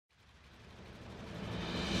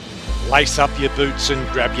Lace up your boots and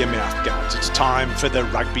grab your mouth guards. It's time for the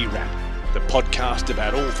Rugby Wrap, the podcast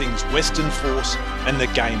about all things Western Force and the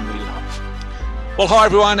game we love. Well, hi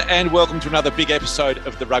everyone, and welcome to another big episode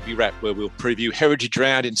of the Rugby Wrap, where we'll preview Heritage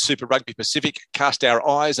Round in Super Rugby Pacific, cast our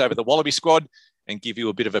eyes over the Wallaby squad, and give you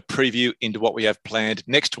a bit of a preview into what we have planned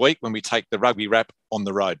next week when we take the Rugby Wrap on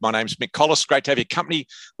the road. My name's Mick Collis. Great to have your company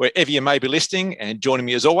wherever you may be listening, and joining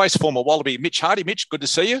me as always, former Wallaby Mitch Hardy. Mitch, good to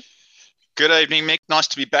see you. Good evening, Mick. Nice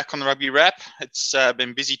to be back on the Rugby Wrap. It's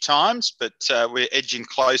been busy times, but we're edging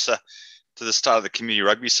closer to the start of the community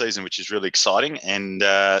rugby season, which is really exciting, and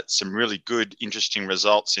some really good, interesting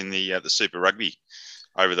results in the Super Rugby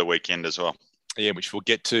over the weekend as well. Yeah, which we'll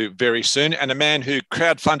get to very soon. And a man who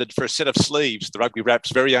crowdfunded for a set of sleeves, the Rugby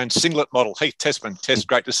Wrap's very own singlet model, Heath Tessman. Tess,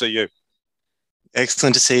 great to see you.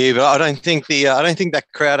 Excellent to see you, but I don't think that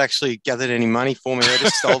crowd actually gathered any money for me. They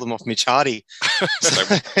just stole them off Mitch Hardy.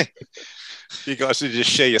 You guys need to just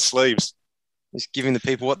share your sleeves. Just giving the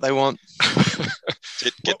people what they want.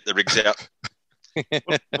 Get the rigs out.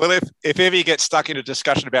 Well, if ever you get stuck in a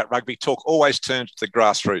discussion about rugby, talk always turns to the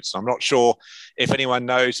grassroots. I'm not sure if anyone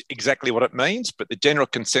knows exactly what it means, but the general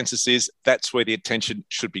consensus is that's where the attention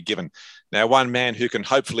should be given. Now, one man who can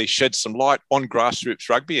hopefully shed some light on grassroots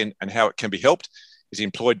rugby and how it can be helped is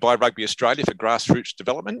employed by Rugby Australia for grassroots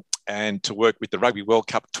development and to work with the Rugby World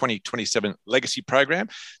Cup 2027 Legacy Program.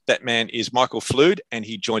 That man is Michael Flude, and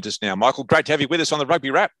he joins us now. Michael, great to have you with us on the Rugby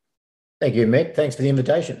Wrap. Thank you, Mick. Thanks for the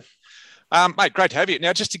invitation. Mate, great to have you.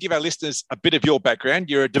 Now, just to give our listeners a bit of your background,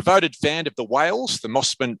 you're a devoted fan of the Whales, the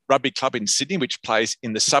Mossman Rugby Club in Sydney, which plays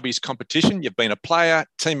in the subbies competition. You've been a player,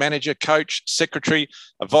 team manager, coach, secretary,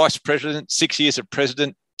 a vice president, 6 years of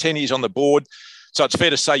president, 10 years on the board. So it's fair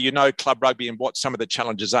to say you know club rugby and what some of the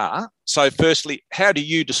challenges are. So firstly, how do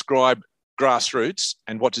you describe grassroots,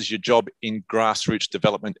 and what does your job in grassroots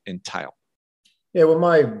development entail? Yeah,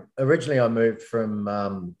 well, originally I moved from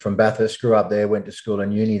Bathurst, grew up there, went to school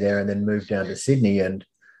and uni there, and then moved down to Sydney. And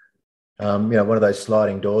one of those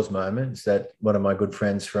sliding doors moments that one of my good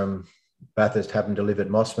friends from Bathurst happened to live at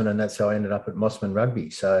Mossman, and that's how I ended up at Mossman Rugby.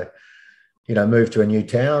 So, moved to a new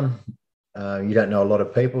town. You don't know a lot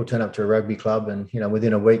of people, turn up to a rugby club, and,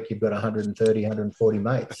 within a week you've got 130, 140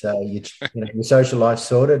 mates. So, your social life's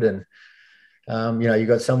sorted, and you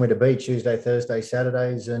got somewhere to be Tuesday, Thursday,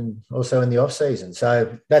 Saturdays, and also in the off season.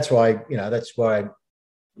 So that's why,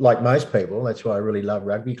 like most people, that's why I really love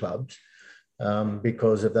rugby clubs,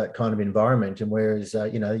 because of that kind of environment. And whereas,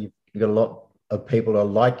 you've got a lot of people who are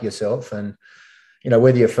like yourself, and,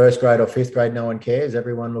 whether you're first grade or fifth grade, no one cares.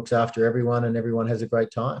 Everyone looks after everyone, and everyone has a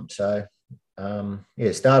great time. So,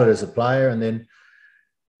 started as a player, and then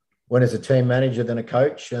went as a team manager, then a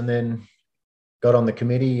coach, and then got on the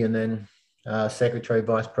committee, and then secretary,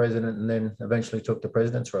 vice president, and then eventually took the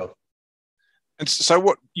president's role. And so,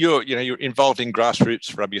 what you're involved in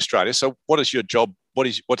grassroots Rugby Australia. So, what is your job?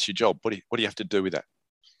 What's your job? What do you have to do with that?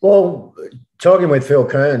 Well, talking with Phil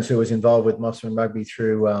Kearns, who was involved with Mossman Rugby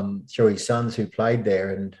through his sons who played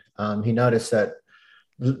there, and he noticed that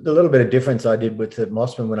the little bit of difference I did with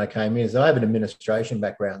Mossman when I came in is I have an administration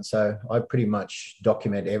background, so I pretty much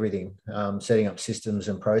document everything, setting up systems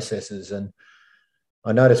and processes. And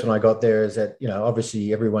I noticed when I got there is that,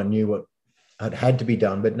 obviously everyone knew what had to be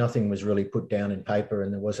done, but nothing was really put down in paper,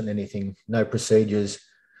 and there wasn't anything, no procedures,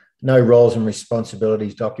 no roles and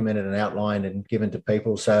responsibilities documented and outlined and given to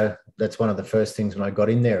people. So that's one of the first things when I got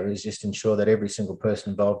in there, is just ensure that every single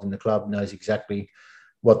person involved in the club knows exactly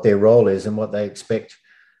what their role is and what they expect,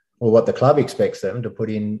 or what the club expects them to put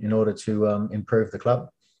in order to improve the club.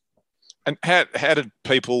 And how did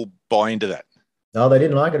people buy into that? No, they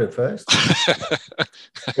didn't like it at first.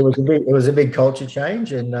 It was a big culture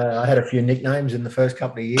change, and I had a few nicknames in the first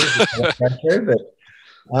couple of years.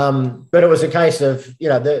 But it was a case of,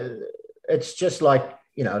 it's just like,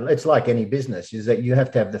 it's like any business, is that you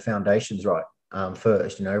have to have the foundations right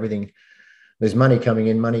first. Everything, there's money coming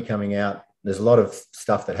in, money coming out. There's a lot of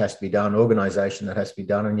stuff that has to be done, organisation that has to be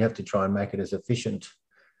done, and you have to try and make it as efficient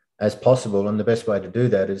as possible. And the best way to do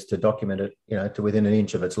that is to document it, to within an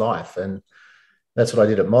inch of its life. And that's what I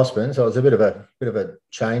did at Mossman. So it was a bit of a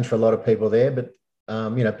change for a lot of people there, but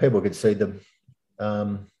people could see the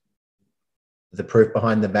proof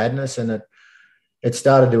behind the madness, and it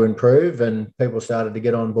started to improve, and people started to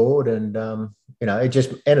get on board, and it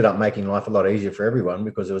just ended up making life a lot easier for everyone,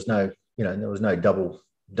 because there was no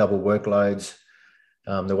double workloads.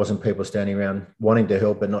 There wasn't people standing around wanting to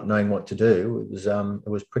help but not knowing what to do. It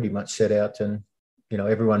was pretty much set out, and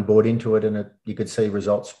everyone bought into it, and you could see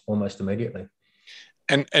results almost immediately.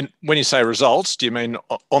 And when you say results, do you mean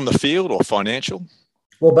on the field or financial?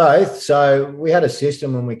 Well, both. So we had a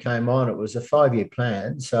system when we came on. It was a 5-year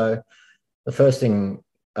plan. So the first thing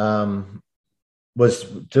was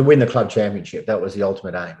to win the club championship. That was the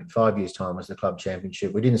ultimate aim. In 5 years' time was the club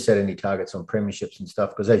championship. We didn't set any targets on premierships and stuff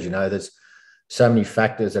because, as you know, there's so many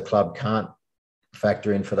factors a club can't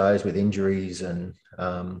factor in for those with injuries and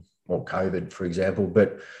or COVID, for example.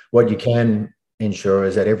 But what you can ensure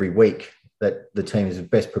is that every week that the team is as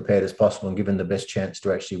best prepared as possible and given the best chance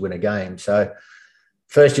to actually win a game. So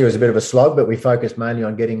first year was a bit of a slog, but we focused mainly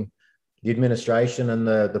on getting the administration and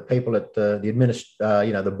the people at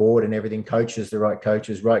the board and everything, coaches, the right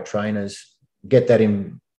coaches, right trainers, get that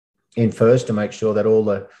in first to make sure that all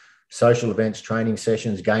the social events, training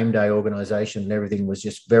sessions, game day organisation and everything was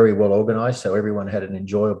just very well organised. So everyone had an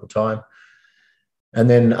enjoyable time. And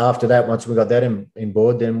then after that, once we got that in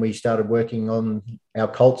board, then we started working on our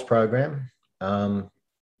Colts program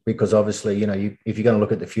because obviously, if you're going to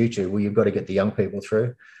look at the future, well, you've got to get the young people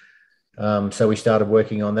through. So we started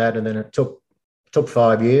working on that, and then it took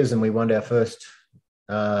 5 years, and we won our first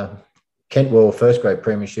Kent first grade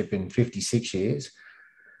premiership in 56 years.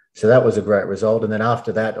 So that was a great result. And then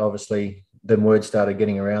after that, obviously, then word started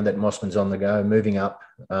getting around that Mossman's on the go, moving up.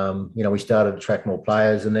 We started to attract more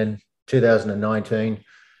players, and then 2019,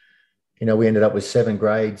 we ended up with 7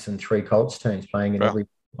 grades and 3 Colts teams playing in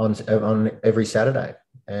on every Saturday,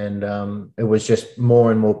 and it was just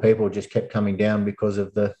more and more people just kept coming down because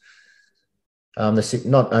of the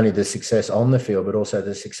not only the success on the field, but also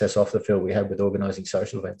the success off the field we had with organising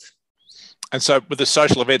social events. And so with the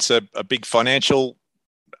social events, a big financial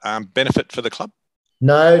benefit for the club?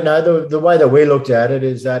 No. The way that we looked at it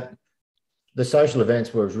is that the social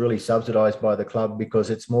events were really subsidised by the club because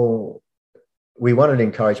it's more, we wanted to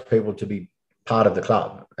encourage people to be part of the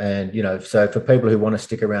club. And, so for people who want to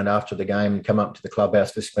stick around after the game and come up to the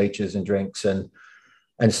clubhouse for speeches and drinks and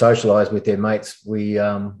socialise with their mates, we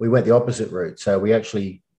went the opposite route. So we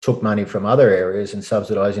actually took money from other areas and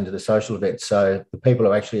subsidised into the social events. So the people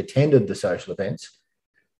who actually attended the social events,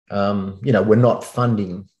 were not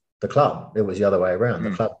funding the club. It was the other way around.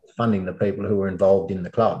 The club was funding the people who were involved in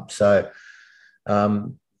the club. So,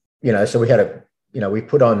 so we had we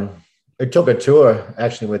put on, it took a tour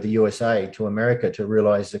actually with the USA to America to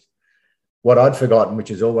realise that what I'd forgotten, which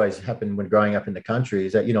has always happened when growing up in the country,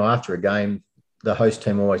 is that, after a game, the host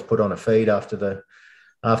team always put on a feed after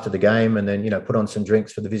the game and then, put on some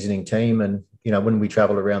drinks for the visiting team. And, when we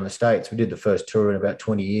travel around the States, we did the first tour in about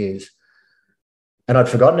 20 years. And I'd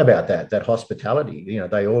forgotten about that hospitality.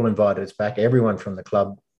 They all invited us back. Everyone from the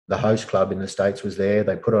club, the host club in the States was there.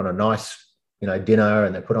 They put on a nice, dinner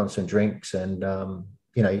and they put on some drinks and,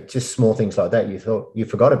 just small things like that you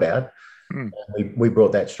forgot about. We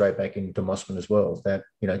brought that straight back into Mossman as well, that,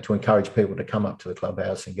 to encourage people to come up to the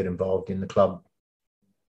clubhouse and get involved in the club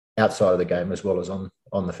outside of the game as well as on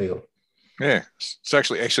the field. Yeah. So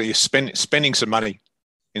actually you're spending some money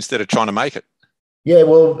instead of trying to make it. Yeah,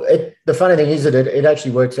 well, the funny thing is that it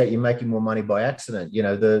actually works out you're making more money by accident.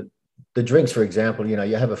 The drinks, for example, you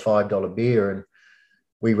have a $5 beer and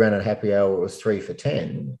we ran a happy hour, it was 3 for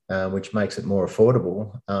 $10, which makes it more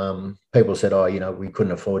affordable. People said, we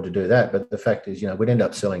couldn't afford to do that. But the fact is, we'd end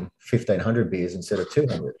up selling 1,500 beers instead of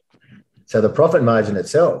 200. So the profit margin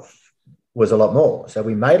itself was a lot more. So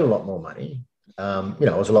we made a lot more money. It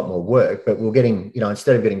was a lot more work, but we're getting,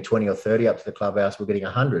 instead of getting 20 or 30 up to the clubhouse, we're getting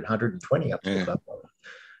 100, 120 up to the clubhouse.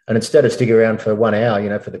 And instead of sticking around for 1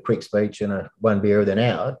 hour, for the quick speech and one beer, then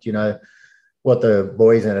out, what the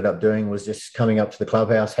boys ended up doing was just coming up to the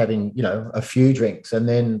clubhouse, having, a few drinks. And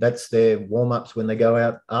then that's their warm-ups when they go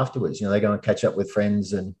out afterwards. They go and catch up with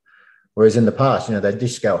friends. And whereas in the past, they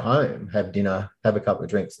just go home, have dinner, have a couple of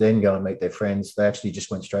drinks, then go and meet their friends. They actually just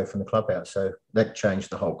went straight from the clubhouse. So that changed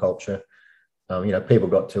the whole culture. People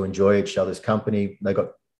got to enjoy each other's company. They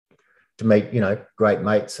got to meet, great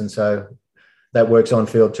mates. And so that works on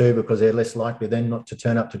field too, because they're less likely then not to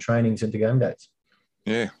turn up to trainings and to game days.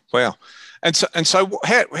 Yeah. Wow. And so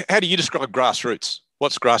how do you describe grassroots?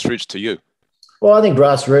 What's grassroots to you? Well, I think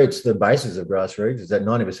grassroots, the basis of grassroots is that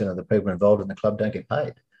 90% of the people involved in the club don't get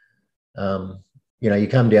paid. You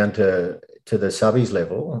come down to the subbies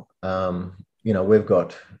level, we've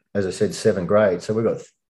got, as I said, 7 grades. So we've got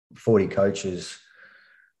 40 coaches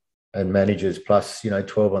and managers plus,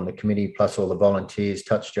 12 on the committee, plus all the volunteers,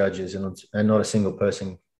 touch judges, and not a single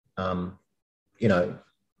person,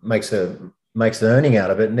 makes the earning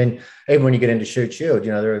out of it. And then even when you get into shoot shield,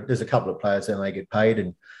 there's a couple of players that may get paid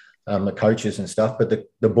and the coaches and stuff, but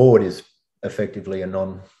the board is effectively a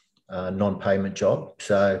non-payment job.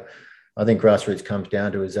 So I think grassroots comes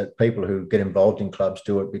down to is that people who get involved in clubs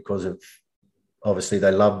do it because of, obviously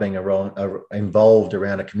they love being involved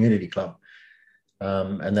around a community club.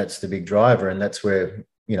 And that's the big driver. And that's where,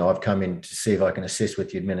 I've come in to see if I can assist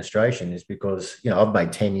with the administration is because, I've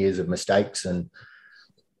made 10 years of mistakes and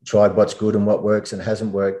tried what's good and what works and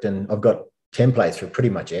hasn't worked. And I've got templates for pretty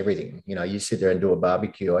much everything. You sit there and do a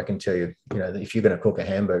barbecue. I can tell you, if you're going to cook a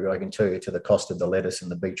hamburger, I can tell you to the cost of the lettuce and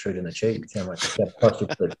the beetroot and the cheese, how much it's going to cost you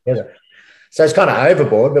to put it together. So it's kind of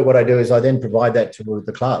overboard. But what I do is I then provide that to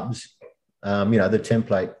the clubs. The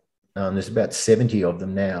template, there's about 70 of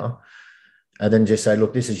them now. And then just say,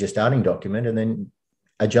 look, this is your starting document, and then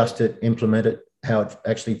adjust it, implement it, how it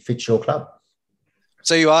actually fits your club.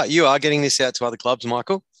 So you are getting this out to other clubs,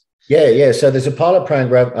 Michael? Yeah. So there's a pilot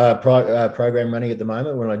program running at the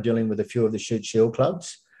moment when I'm dealing with a few of the Shoot Shield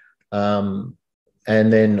clubs. And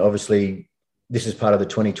then obviously this is part of the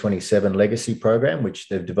 2027 legacy program, which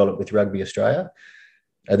they've developed with Rugby Australia.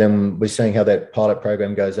 And then we're seeing how that pilot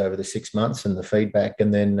program goes over the 6 months and the feedback.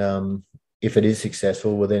 And then if it is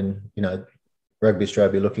successful, well then, Rugby Australia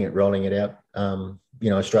will be looking at rolling it out,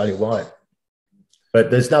 Australia-wide. But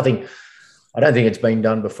there's nothing, I don't think it's been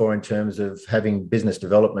done before in terms of having business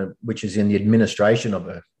development, which is in the administration of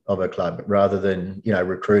a club, rather than,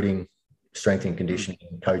 recruiting, strength and conditioning,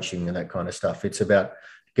 coaching and that kind of stuff. It's about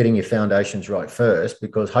getting your foundations right first,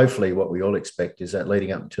 because hopefully what we all expect is that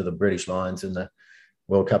leading up to the British Lions and the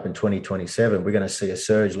World Cup in 2027, we're going to see a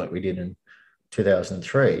surge like we did in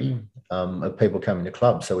 2003 of people coming to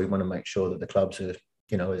clubs. So we want to make sure that the clubs are,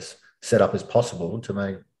 as set up as possible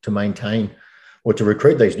to maintain or to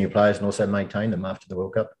recruit these new players and also maintain them after the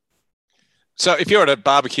World Cup. So if you're at a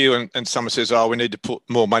barbecue and someone says, we need to put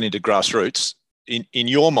more money into grassroots, in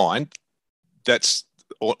your mind, that's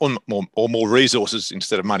or more resources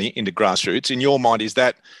instead of money into grassroots. In your mind, is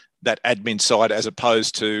that admin side as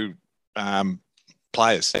opposed to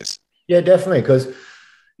players? Yeah, definitely. Because,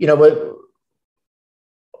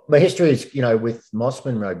 my history is, with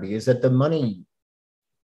Mossman Rugby is that the money,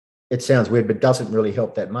 it sounds weird, but doesn't really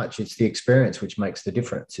help that much. It's the experience which makes the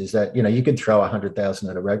difference. Is that, you could throw 100,000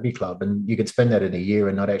 at a rugby club and you could spend that in a year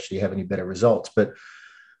and not actually have any better results. But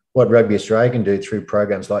what Rugby Australia can do through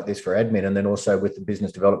programs like this for admin, and then also with the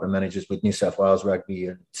business development managers with New South Wales Rugby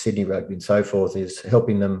and Sydney Rugby and so forth, is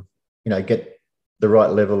helping them, get the right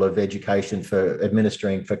level of education for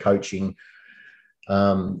administering, for coaching,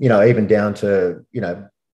 even down to,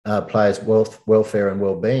 players' welfare and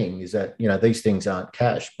well-being. Is that, these things aren't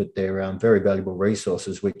cash, but they're very valuable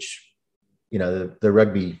resources, which, the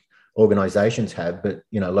rugby organisations have, but,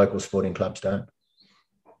 local sporting clubs don't.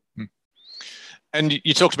 And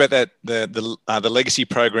you talked about that the legacy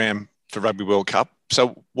program for Rugby World Cup.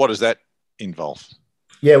 So what does that involve?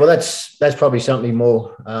 Yeah, well, that's probably something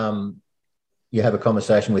more you have a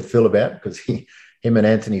conversation with Phil about, because him and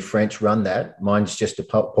Anthony French run that. Mine's just a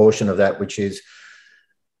portion of that, which is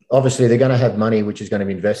obviously they're going to have money which is going to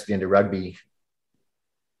be invested into rugby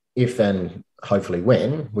if and hopefully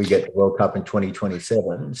when we get the World Cup in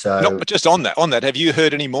 2027. So, but just on that, have you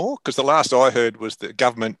heard any more? Because the last I heard was that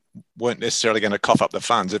government weren't necessarily going to cough up the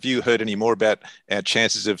funds. Have you heard any more about our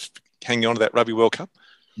chances of hanging on to that Rugby World Cup?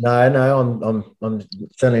 No, I'm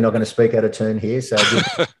certainly not going to speak out of turn here. So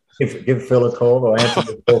give Phil a call or answer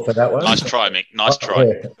the call for that one. Nice try, Mick. Nice try.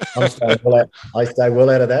 Yeah. I stay well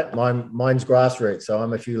out of that. Mine's grassroots, so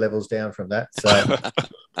I'm a few levels down from that. So.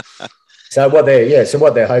 So what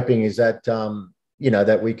they're hoping is that,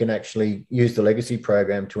 that we can actually use the legacy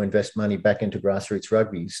program to invest money back into grassroots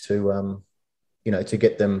rugbies to, to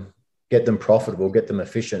get them profitable, get them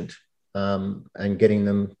efficient, and getting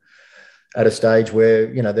them at a stage where,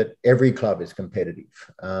 that every club is competitive.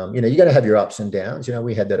 You're going to have your ups and downs.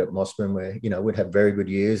 We had that at Mossman where, we'd have very good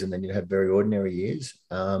years and then you'd have very ordinary years.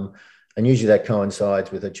 And usually that coincides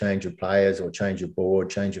with a change of players or change of board,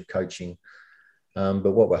 change of coaching.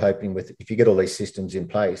 But what we're hoping with, if you get all these systems in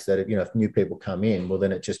place, that if new people come in, well,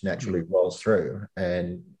 then it just naturally rolls through,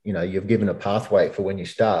 and you've given a pathway for when you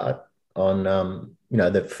start on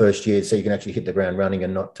the first year, so you can actually hit the ground running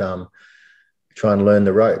and not try and learn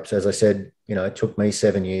the ropes. As I said, it took me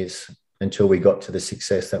 7 years until we got to the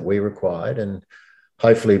success that we required, and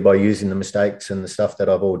hopefully by using the mistakes and the stuff that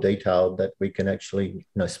I've all detailed, that we can actually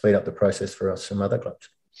speed up the process for us and other clubs.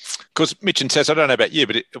 Because Mitch and Tess, I don't know about you,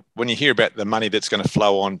 but when you hear about the money that's going to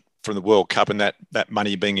flow on from the World Cup and that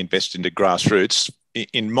money being invested into grassroots,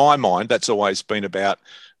 in my mind, that's always been about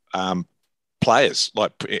players,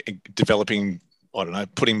 like developing, I don't know,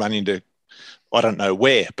 putting money into, I don't know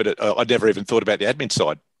where, but I never even thought about the admin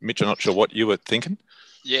side. Mitch, I'm not sure what you were thinking.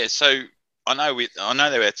 Yeah, so I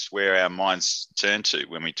know that's where our minds turn to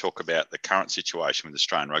when we talk about the current situation with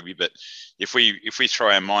Australian rugby. But if we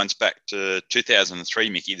throw our minds back to 2003,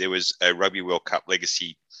 Mickey, there was a Rugby World Cup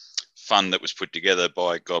legacy fund that was put together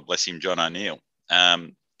by, God bless him, John O'Neill.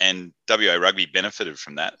 And and WA Rugby benefited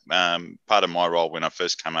from that. Part of my role when I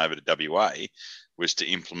first came over to WA was to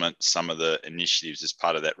implement some of the initiatives as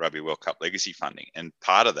part of that Rugby World Cup legacy funding. And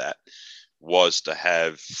part of that was to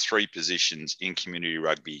have 3 positions in community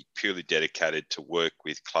rugby purely dedicated to work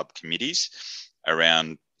with club committees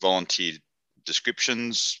around volunteer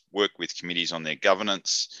descriptions, work with committees on their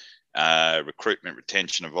governance, recruitment,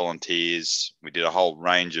 retention of volunteers. We did a whole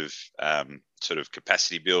range of sort of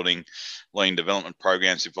capacity building, learning development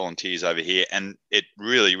programs with volunteers over here. And it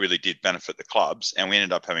really, really did benefit the clubs. And we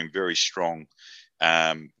ended up having very strong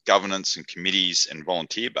governance and committees and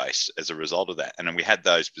volunteer base as a result of that. And then we had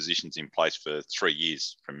those positions in place for 3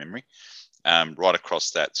 years from memory, right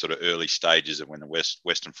across that sort of early stages of when the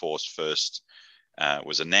Western Force first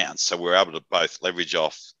was announced. So we were able to both leverage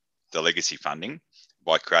off the legacy funding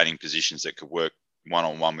by creating positions that could work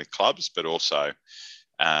one-on-one with clubs, but also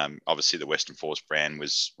obviously the Western Force brand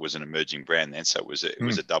was an emerging brand then, so it was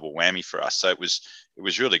a double whammy for us. So it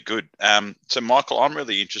was really good. So Michael, I'm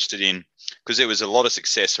really interested in, because there was a lot of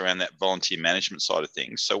success around that volunteer management side of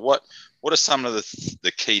things. So what are some of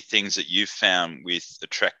the key things that you've found with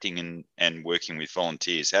attracting and working with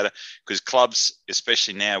volunteers? Because clubs,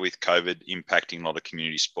 especially now with COVID impacting a lot of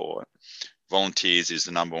community sport, volunteers is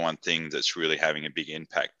the number one thing that's really having a big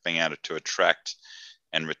impact, being able to attract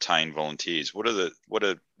and retain volunteers. What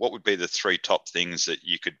would be the 3 top things that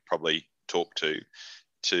you could probably talk to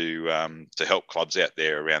help clubs out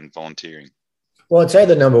there around volunteering? Well, I'd say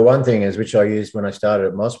the number one thing is, which I used when I started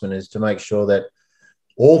at Mossman, is to make sure that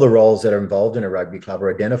all the roles that are involved in a rugby club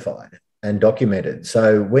are identified and documented.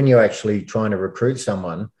 So when you're actually trying to recruit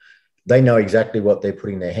someone, they know exactly what they're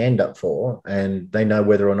putting their hand up for, and they know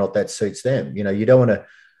whether or not that suits them. You know, you don't want to,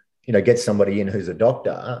 get somebody in who's a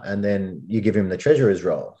doctor and then you give him the treasurer's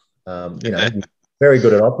role. He's very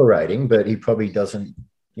good at operating, but he probably doesn't,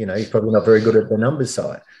 he's probably not very good at the numbers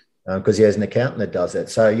side because he has an accountant that does it.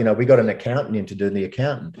 So, we got an accountant in to do the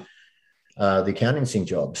accounting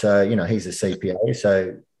job. So, he's a CPA.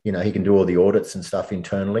 So, he can do all the audits and stuff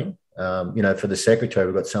internally. For the secretary,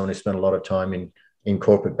 we've got someone who spent a lot of time in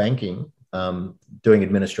corporate banking, doing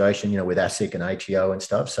administration, with ASIC and ATO and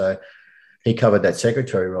stuff. So he covered that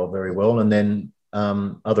secretary role very well. And then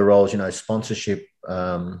other roles, sponsorship,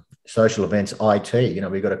 social events, IT.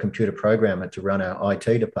 We've got a computer programmer to run our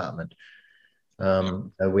IT department.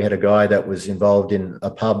 We had a guy that was involved in a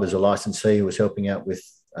pub as a licensee who was helping out with,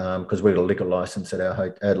 because we've got a liquor license at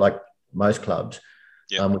our like most clubs,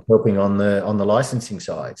 was helping on the licensing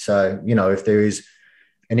side. So, if there is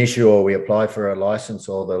an issue or we apply for a license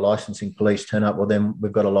or the licensing police turn up, well, then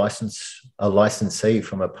we've got a licensee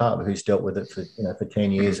from a pub who's dealt with it for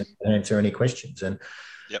 10 years and can answer any questions. And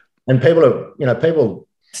people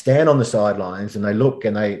stand on the sidelines and they look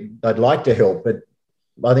and they'd like to help, but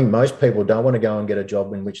I think most people don't want to go and get a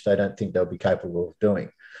job in which they don't think they'll be capable of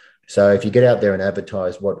doing. So if you get out there and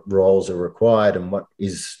advertise what roles are required and what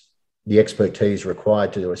is the expertise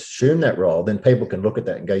required to assume that role, then people can look at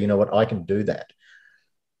that and go, you know what, I can do that.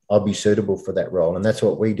 I'll be suitable for that role. And that's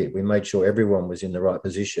what we did. We made sure everyone was in the right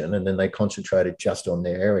position, and then they concentrated just on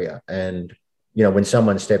their area. And, when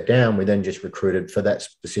someone stepped down, we then just recruited for that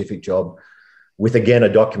specific job with, again, a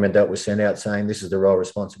document that was sent out saying this is the role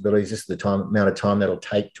responsibilities, this is the amount of time that'll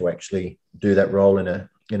take to actually do that role in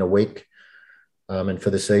a week and for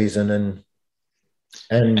the season.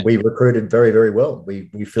 And we recruited very, very well.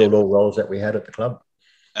 We filled all roles that we had at the club.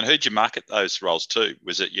 And who'd you market those roles to?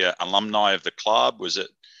 Was it your alumni of the club? Was it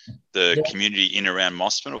the community in around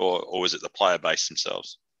Mossman, or was it the player base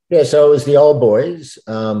themselves? Yeah, so it was the old boys,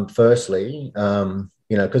 firstly,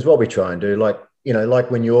 because what we try and do, like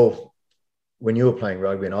when you were playing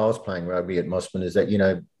rugby and I was playing rugby at Mossman, is that,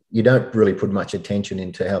 you don't really put much attention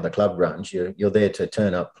into how the club runs. You're there to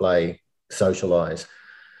turn up, play, socialise.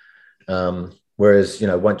 Whereas,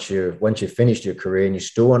 once you've finished your career and you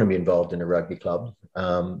still want to be involved in a rugby club,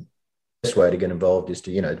 the best way to get involved is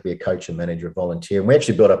to be a coach and manager, a volunteer. And we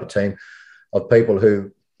actually built up a team of people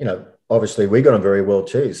who, obviously we got on very well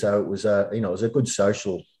too. So it was a good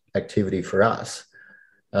social activity for us.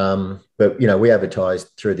 But we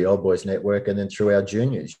advertised through the Old Boys Network and then through our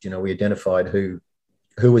juniors. We identified who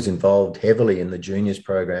was involved heavily in the juniors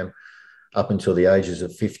program up until the ages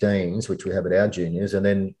of 15s, which we have at our juniors, and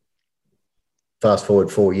then fast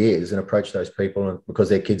forward 4 years and approach those people, and because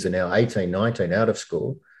their kids are now 18, 19 out of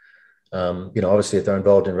school. Obviously if they're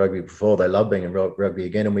involved in rugby before, they love being in rugby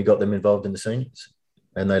again, and we got them involved in the seniors,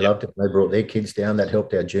 and they loved it. They brought their kids down. That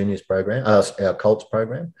helped our juniors program, our Colts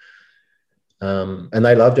program, and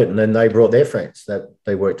they loved it. And then they brought their friends that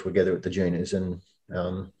they worked together at the juniors. And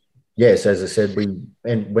so as I said, we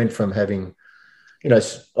went from having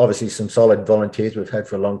obviously some solid volunteers we've had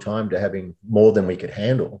for a long time to having more than we could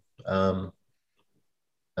handle,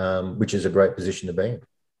 which is a great position to be in.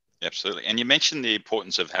 Absolutely. And you mentioned the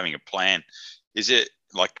importance of having a plan. Is it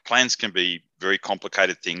like plans can be very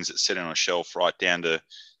complicated things that sit on a shelf right down to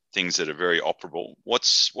things that are very operable?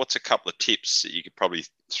 What's a couple of tips that you could probably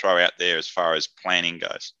throw out there as far as planning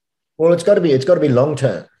goes? Well, it's got to be long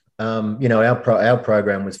term. Our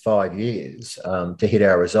program was 5 years to hit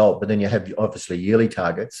our result, but then you have obviously yearly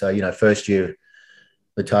targets. So, first year,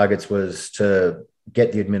 the targets was to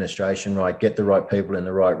get the administration right, get the right people in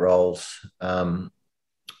the right roles,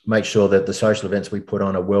 make sure that the social events we put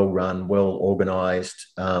on are well run, well organised,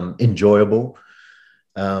 enjoyable,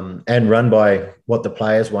 and run by what the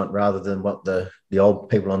players want rather than what the old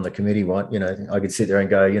people on the committee want. I could sit there and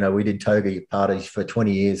go, we did toga parties for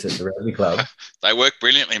 20 years at the rugby club. They work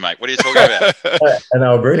brilliantly, mate. What are you talking about? And they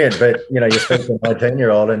were brilliant, but you speak to a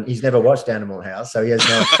 19-year-old and he's never watched Animal House, so he has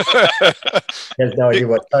no idea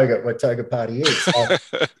what toga party is.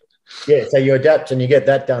 So you adapt and you get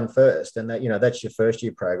that done first, and that's your first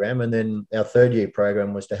year program. And then our third year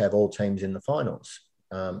program was to have all teams in the finals.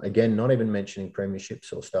 Again, not even mentioning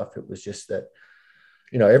premierships or stuff. It was just that,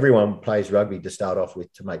 everyone plays rugby to start off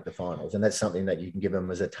with to make the finals. And that's something that you can give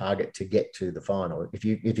them as a target to get to the final. If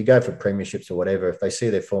you go for premierships or whatever, if they see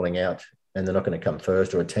they're falling out and they're not going to come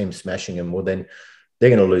first, or a team smashing them, well, then they're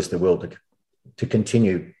going to lose the will to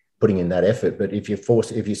continue putting in that effort. But if you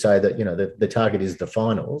say that, the target is the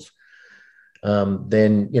finals,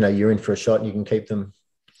 then, you're in for a shot and you can keep them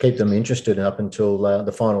interested up until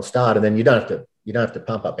the final start. And then you don't have to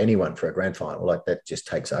pump up anyone for a grand final. Like, that just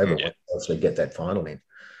takes over once you actually get that final in.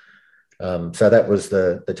 So that was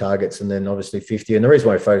the targets. And then obviously 50. And the reason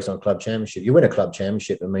why I focused on club championship, you win a club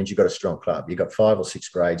championship, it means you've got a strong club. You've got 5 or 6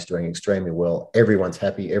 grades doing extremely well. Everyone's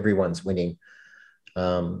happy. Everyone's winning.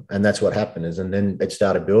 And that's what happened and then it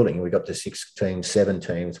started building. We got to 6 teams, 7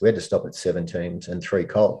 teams. We had to stop at 7 teams and 3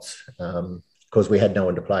 Colts because we had no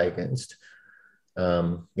one to play against.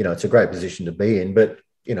 It's a great position to be in, but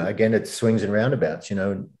again, it swings and roundabouts.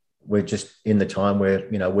 We're just in the time where,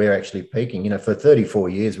 we're actually peaking. For 34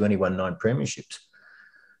 years, we only won 9 premierships.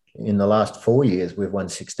 In the last 4 years, we've won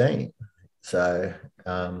 16. So,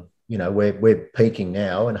 we're peaking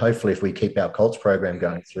now. And hopefully if we keep our Colts program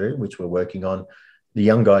going through, which we're working on, the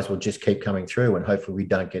young guys will just keep coming through. And hopefully we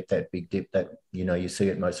don't get that big dip that, you see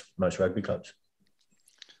at most rugby clubs.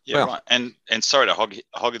 Yeah, right. And sorry to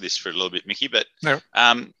hog this for a little bit, Mickey, but no.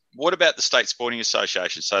 What about the State Sporting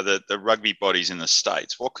Association? So the rugby bodies in the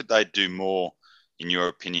States, what could they do more, in your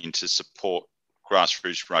opinion, to support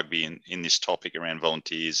grassroots rugby in this topic around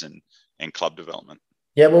volunteers and club development?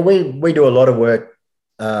 Yeah, well, we do a lot of work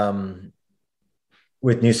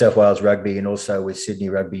with New South Wales Rugby and also with Sydney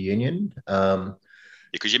Rugby Union.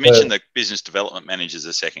 Because you mentioned the business development managers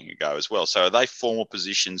a second ago as well. So are they formal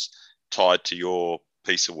positions tied to your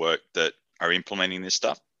piece of work that are implementing this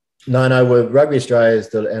stuff? No. Rugby Australia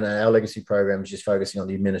and our legacy program is just focusing on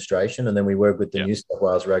the administration, and then we work with the New South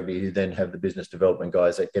Wales Rugby, who then have the business development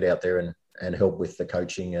guys that get out there and help with the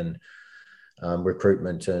coaching and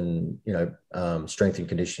recruitment and strength and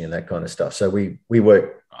conditioning and that kind of stuff. So we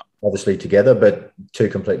work obviously together, but 2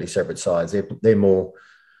 completely separate sides. They're more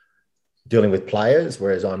dealing with players,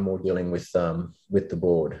 whereas I'm more dealing with the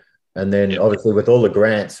board. And then obviously with all the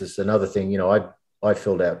grants is another thing. I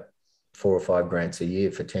filled out 4 or 5 grants a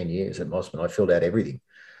year for 10 years at Mossman. I filled out everything.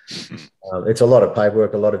 It's a lot of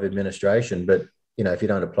paperwork, a lot of administration, but, if you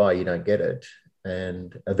don't apply, you don't get it.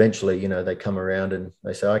 And eventually, they come around and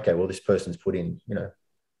they say, okay, well, this person's put in,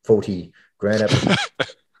 40 grant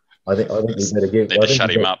applications. I think we better give. Need to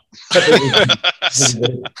shut him up.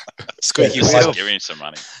 Squeaky wheel. Give him some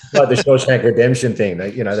money. Like the Shawshank Redemption thing.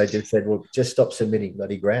 They just said, well, just stop submitting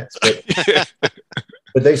bloody grants.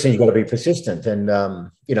 But these things got to be persistent, and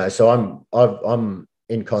so I'm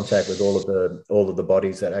in contact with all of the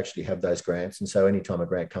bodies that actually have those grants, and so anytime a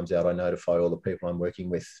grant comes out, I notify all the people I'm working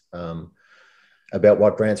with about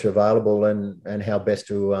what grants are available and how best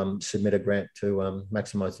to submit a grant to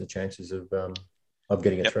maximise the chances of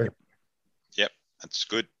getting it through. Yep, that's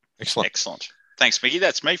good. Excellent. Thanks, Mickey.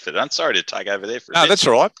 That's me for that. I'm sorry to take over there for a No, bit. that's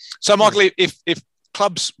all right. So, Michael, if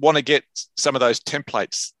clubs want to get some of those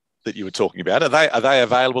templates that you were talking about, are they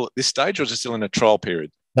available at this stage, or is it still in a trial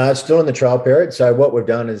period? No, it's still in the trial period. So what we've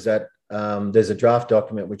done is that there's a draft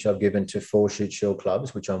document which I've given to 4 Shoot Shield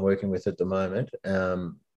clubs, which I'm working with at the moment.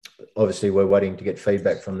 Obviously, we're waiting to get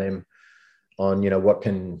feedback from them on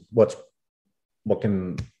what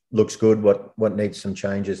looks good, what needs some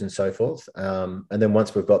changes, and so forth. And then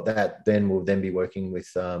once we've got that, then we'll be working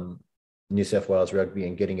with New South Wales Rugby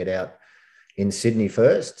and getting it out in Sydney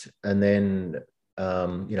first, and then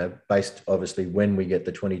based obviously when we get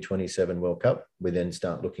the 2027 World Cup, we then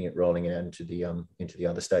start looking at rolling out into the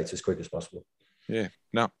other states as quick as possible. Yeah,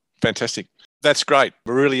 no, fantastic. That's great.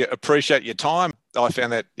 We really appreciate your time. I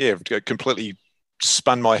found that, completely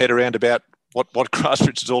spun my head around about what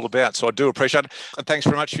grassroots is all about. So I do appreciate it. And thanks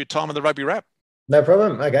very much for your time on the Rugby Wrap. No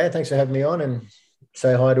problem. Okay, thanks for having me on, and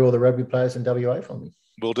say hi to all the rugby players in WA for me.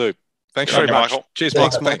 Will do. Thanks Good very much. Michael. Cheers,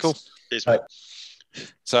 Thanks, Michael. Cheers, mate.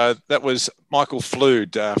 So that was Michael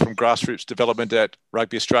Flude from Grassroots Development at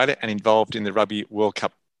Rugby Australia and involved in the Rugby World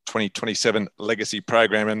Cup 2027 Legacy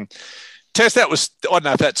Program. And Tess, I don't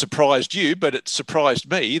know if that surprised you, but it surprised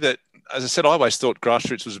me that, as I said, I always thought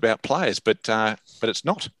grassroots was about players, but it's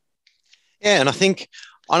not. Yeah, and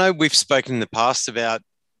I know we've spoken in the past about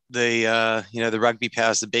the rugby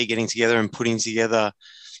powers that be getting together and putting together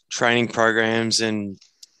training programs and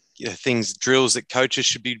drills that coaches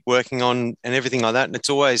should be working on and everything like that. And it's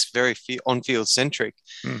always very on-field centric.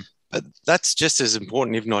 But that's just as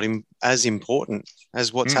important, if not as important,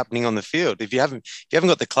 as what's happening on the field. If you haven't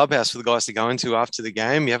got the clubhouse for the guys to go into after the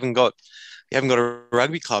game, you haven't got a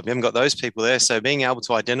rugby club, you haven't got those people there. So being able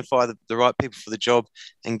to identify the right people for the job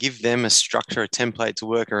and give them a structure, a template to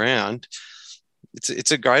work around,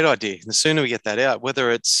 it's a great idea. The sooner we get that out, whether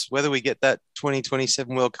we get that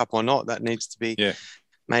 2027 World Cup or not, that needs to be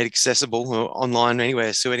made accessible or online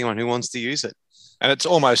anywhere, so anyone who wants to use it. And it's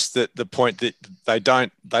almost the point that they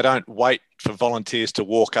don't wait for volunteers to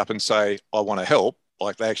walk up and say, I want to help.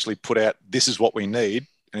 Like, they actually put out, this is what we need.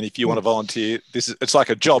 And if you want to volunteer, it's like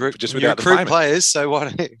a job, just without the payment. Players, so why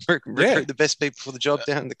don't you recruit the best people for the job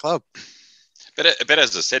down in the club? But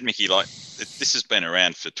as I said, Mickey, like, this has been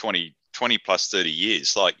around for 20 plus 30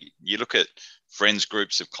 years. Like, you look at friends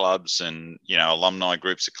groups of clubs and, alumni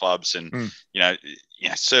groups of clubs and,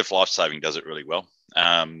 Surf Lifesaving does it really well.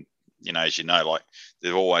 As you know, like,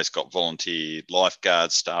 they've always got volunteer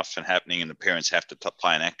lifeguard stuff and happening, and the parents have to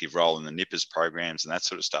play an active role in the nippers programs and that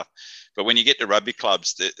sort of stuff. But when you get to rugby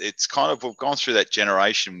clubs, it's kind of, we've gone through that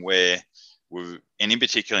generation where and in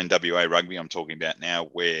particular in WA rugby, I'm talking about now,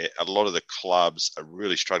 where a lot of the clubs are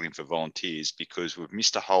really struggling for volunteers because we've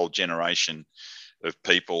missed a whole generation of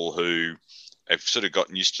people who have sort of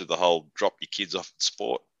gotten used to the whole drop your kids off at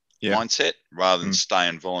sport mindset rather than stay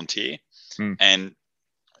and volunteer. And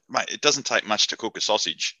mate, it doesn't take much to cook a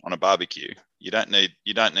sausage on a barbecue. You don't need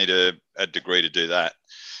a degree to do that.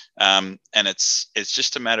 And it's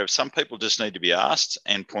just a matter of, some people just need to be asked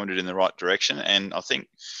and pointed in the right direction. And I think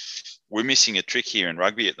we're missing a trick here in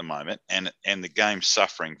rugby at the moment, and the game's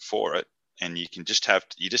suffering for it. And you just have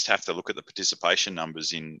to look at the participation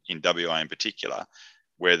numbers in WA in particular,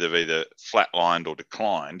 where they've either flatlined or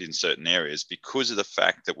declined in certain areas because of the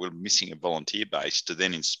fact that we're missing a volunteer base to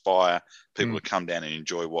then inspire people to come down and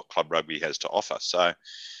enjoy what club rugby has to offer. So,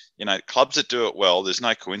 clubs that do it well, there's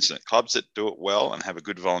no coincidence. Clubs that do it well and have a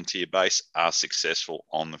good volunteer base are successful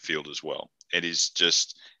on the field as well.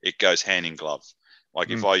 It goes hand in glove. Like,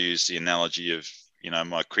 if I use the analogy of,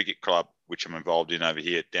 my cricket club, which I'm involved in over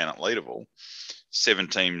here down at Leederville, 7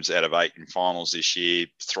 teams out of 8 in finals this year,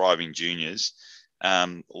 thriving juniors,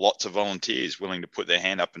 lots of volunteers willing to put their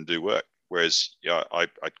hand up and do work. Whereas I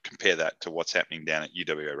compare that to what's happening down at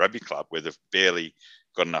UWA Rugby Club, where they've barely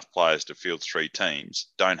got enough players to field 3 teams,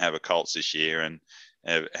 don't have a Colts this year, and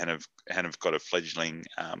have got a fledgling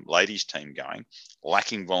ladies team going,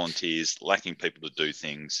 lacking volunteers, lacking people to do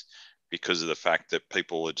things because of the fact that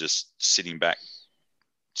people are just sitting back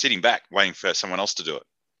waiting for someone else to do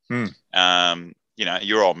it.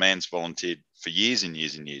 Your old man's volunteered for years and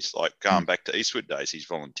years and years, like going back to Eastwood days. He's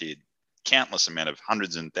volunteered countless amount of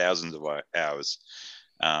hundreds and thousands of hours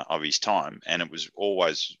of his time, and it was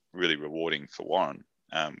always really rewarding for Warren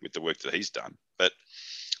with the work that he's done. But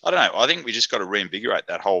I don't know, I think we just got to reinvigorate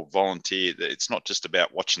that whole volunteer. It's not just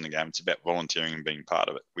about watching the game, it's about volunteering and being part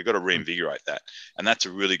of it. We've got to reinvigorate that, and that's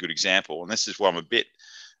a really good example. And this is why I'm a bit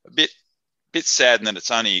saddened that it's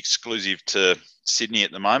only exclusive to Sydney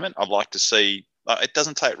at the moment. I'd like to see, it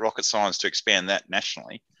doesn't take rocket science to expand that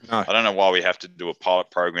nationally. No. I don't know why we have to do a pilot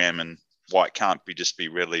program and why it can't just be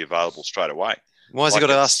readily available straight away. Why has he got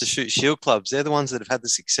to ask to shoot shield clubs? They're the ones that have had the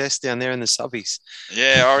success down there in the subbies.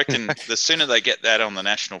 Yeah, I reckon the sooner they get that on the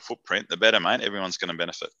national footprint, the better, mate. Everyone's going to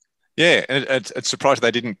benefit. Yeah, and it's surprising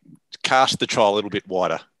they didn't cast the trial a little bit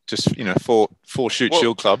wider. Just, four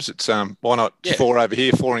shield clubs. It's why not 4 over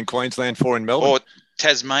here, 4 in Queensland, 4 in Melbourne, or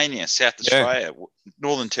Tasmania, South Australia,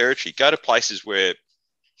 Northern Territory. Go to places where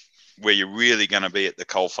you're really going to be at the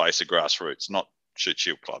coalface of grassroots, not shoot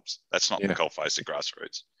shield clubs. That's not the coalface of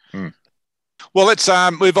grassroots. Well, let's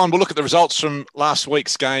move on. We'll look at the results from last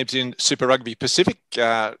week's games in Super Rugby Pacific.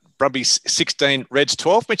 Brumbies 16, Reds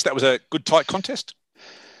 12. Mitch, that was a good tight contest.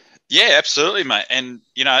 Yeah, absolutely, mate. And,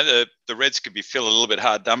 you know, the Reds could be feel a little bit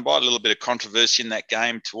hard done by, a little bit of controversy in that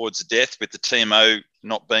game towards the death with the TMO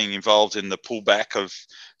not being involved in the pullback of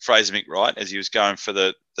Fraser McWright as he was going for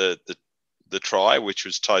the try, which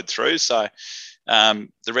was towed through. So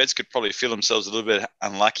the Reds could probably feel themselves a little bit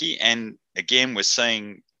unlucky. And, again, we're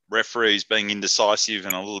seeing referees being indecisive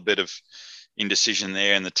and a little bit of indecision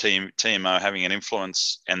there, and the TMO having an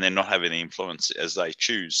influence and then not having the influence as they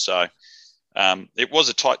choose. So it was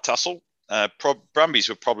a tight tussle. Brumbies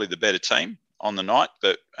were probably the better team on the night,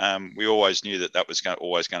 but we always knew that was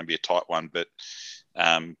always going to be a tight one. But,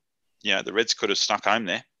 the Reds could have snuck home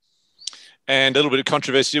there. And a little bit of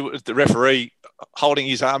controversy with the referee holding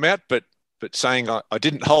his arm out, but saying I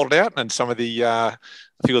didn't hold it out, and some of the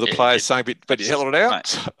a few of the players saying, but you held it out.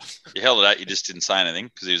 Mate, you held it out. You just didn't say anything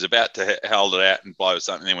because he was about to hold it out and blow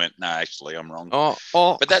something. Then went, no, actually, I'm wrong.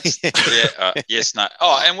 But that's yes, no.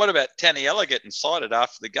 Oh, and what about Taniela getting cited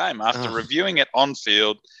after the game after reviewing it on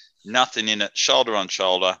field, nothing in it, shoulder on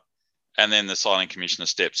shoulder, and then the citing commissioner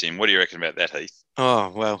steps in. What do you reckon about that, Heath? Oh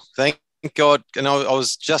well, thank God. And I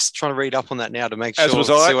was just trying to read up on that now to make sure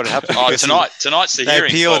see what happened. Tonight's the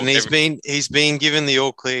hearing. Appealed, and he's been given the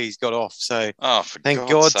all clear. He's got off. So thank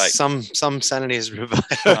God some sanity has prevailed.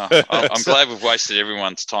 I'm glad we've wasted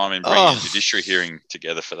everyone's time in bringing a judiciary hearing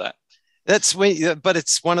together for that. But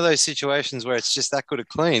it's one of those situations where it's just that good a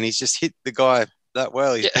clean. He's just hit the guy that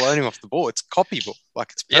well. He's blown him off the ball. It's copybook.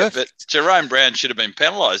 Like, it's perfect. Yeah, but Jerome Brown should have been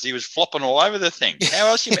penalised. He was flopping all over the thing. How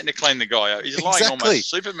else are you meant to clean the guy out? He's lying almost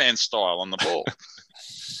Superman style on the ball.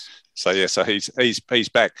 So he's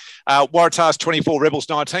back. Waratahs 24, Rebels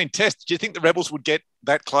 19. Test, do you think the Rebels would get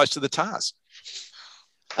that close to the Tars?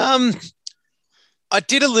 I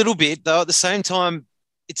did a little bit, though. At the same time,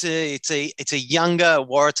 it's a younger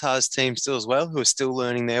Waratahs team still as well, who are still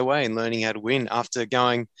learning their way and learning how to win after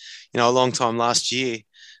going, a long time last year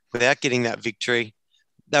without getting that victory.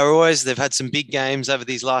 They've had some big games over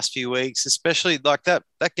these last few weeks, especially like that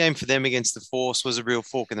game for them against the Force was a real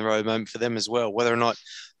fork in the road moment for them as well, whether or not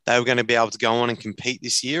they were going to be able to go on and compete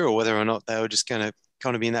this year or whether or not they were just going to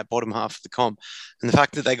kind of be in that bottom half of the comp. And the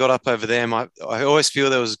fact that they got up over them, I always feel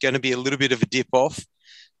there was going to be a little bit of a dip off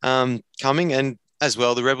coming. And as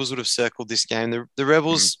well, the Rebels would have circled this game. The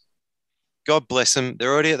Rebels, God bless them,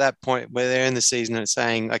 they're already at that point where they're in the season and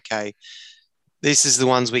saying, okay, this is the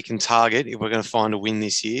ones we can target if we're going to find a win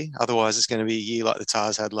this year. Otherwise, it's going to be a year like the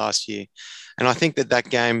Tars had last year. And I think that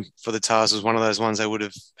game for the Tars was one of those ones they would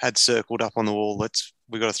have had circled up on the wall.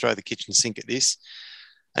 We've got to throw the kitchen sink at this.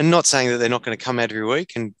 And not saying that they're not going to come every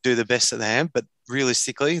week and do the best that they have, but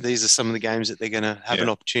realistically, these are some of the games that they're going to have an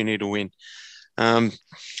opportunity to win.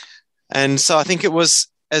 And so I think it was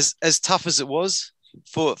as tough as it was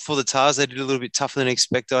for the Tars. They did a little bit tougher than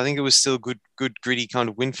expected. I think it was still a good gritty kind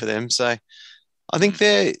of win for them. So I think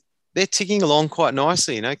they're ticking along quite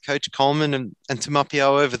nicely. Coach Coleman and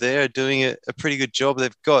Tamapio over there are doing a pretty good job.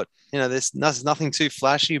 They've got, there's nothing too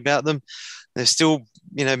flashy about them. They're still,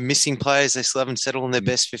 missing players. They still haven't settled on their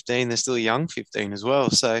best 15. They're still a young 15 as well.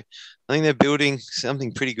 So I think they're building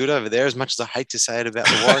something pretty good over there, as much as I hate to say it about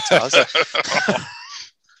the Waratahs.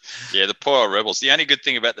 Yeah, the poor Rebels. The only good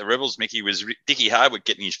thing about the Rebels, Mickey, was Dickie Hardwick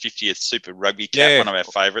getting his 50th Super Rugby cap, one of our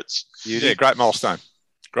favourites. Yeah, great milestone.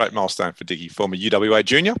 Great milestone for Dickie, former UWA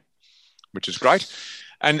junior, which is great.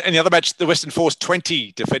 And the other match, the Western Force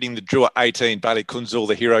 20, defeating the Drua 18. Bailey Kunzul,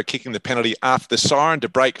 the hero, kicking the penalty after the siren to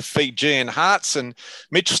break Fijian hearts. And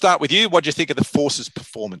Mitch, we'll start with you. What do you think of the Force's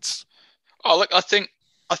performance? Oh, look, I think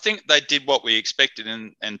they did what we expected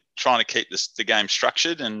and trying to keep the game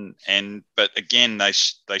structured but again they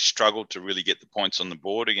struggled to really get the points on the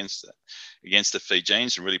board against the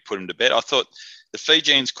Fijians and really put them to bed. I thought the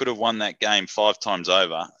Fijians could have won that game 5 times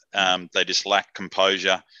over. They just lacked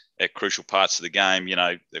composure at crucial parts of the game.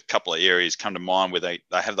 A couple of areas come to mind where they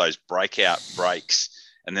have those breakout breaks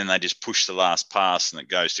and then they just push the last pass and it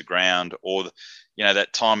goes to ground, or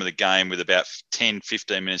that time of the game with about 10,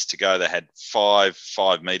 15 minutes to go, they had 5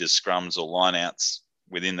 metre scrums or lineouts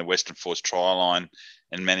within the Western Force try line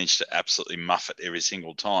and managed to absolutely muff it every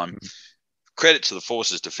single time. Credit to the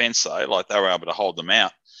Force's defence, though, like they were able to hold them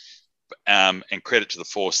out. And credit to the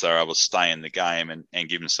Force, they were able to stay in the game and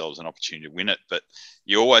give themselves an opportunity to win it. But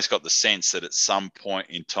you always got the sense that at some point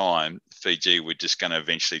in time, Fiji were just going to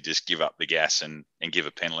eventually just give up the gas and give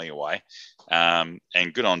a penalty away. And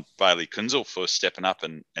good on Bailey Kunzul for stepping up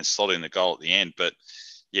and slotting the goal at the end. But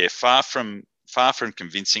yeah, far from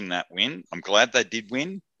convincing that win. I'm glad they did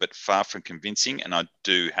win, but far from convincing. And I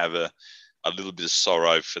do have a a little bit of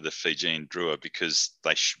sorrow for the Fijian Drua because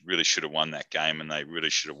they really should have won that game and they really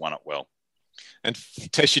should have won it well. And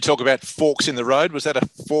Tess, you talk about forks in the road. Was that a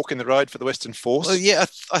fork in the road for the Western Force? Well, yeah,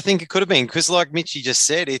 I think it could have been because, like Mitchie just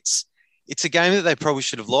said, it's a game that they probably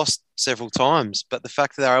should have lost several times. But the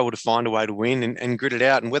fact that they're able to find a way to win and grit it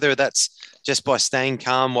out, and whether that's just by staying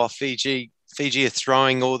calm while Fiji are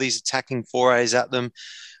throwing all these attacking forays at them,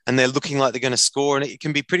 and they're looking like they're going to score, and it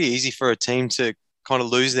can be pretty easy for a team to kind of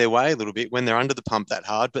lose their way a little bit when they're under the pump that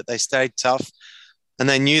hard. But they stayed tough, and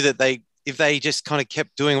they knew that if they just kind of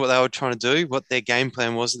kept doing what they were trying to do, what their game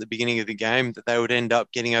plan was at the beginning of the game, that they would end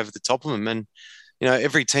up getting over the top of them. And,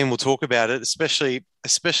 every team will talk about it, especially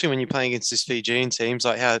when you're playing against these Fijian teams,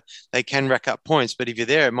 like how they can rack up points. But if you're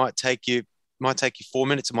there, it might take you 4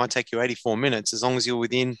 minutes. It might take you 84 minutes. As long as you're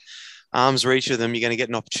within arm's reach of them, you're going to get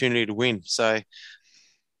an opportunity to win. So,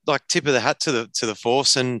 like, tip of the hat to the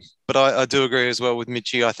Force. But I do agree as well with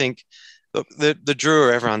Mitchie. I think, look, the Drew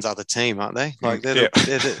are everyone's other team, aren't they? Like they're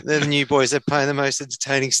the new boys. They're playing the most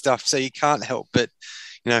entertaining stuff, so you can't help but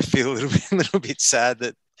feel a little bit sad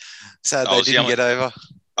they didn't get over.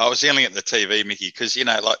 I was yelling at the TV, Mickey, because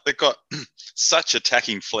they've got such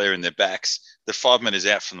attacking flair in their backs. They're 5 meters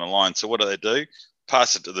out from the line, so what do?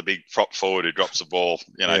 Pass it to the big prop forward who drops the ball,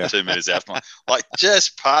 2 meters out from the line. Like,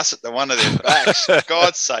 just pass it to one of their backs. For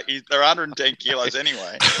God's sake, they're 110 kilos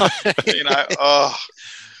anyway.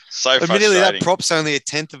 So frustrating. Admittedly, that prop's only a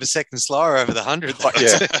tenth of a second slower over the 100.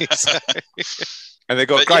 And they've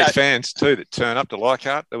got great fans too that turn up to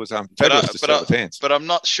Leichhardt. It was fabulous to see the fans. But I'm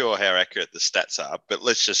not sure how accurate the stats are. But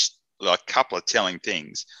let's just, a couple of telling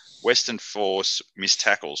things. Western Force missed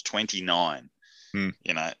tackles 29.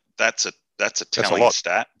 That's a telling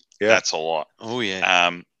stat. Yeah. That's a lot. Oh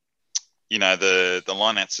yeah. The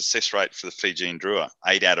line-out success rate for the Fijian Drua,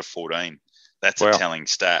 8 out of 14. That's a telling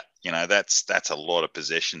stat. That's a lot of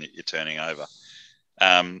possession that you're turning over.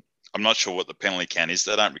 I'm not sure what the penalty count is.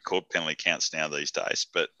 They don't record penalty counts now these days.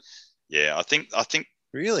 But yeah, I think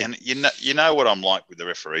really, and you know what I'm like with the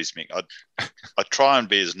referees, Mick. I try and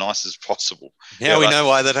be as nice as possible. Now we know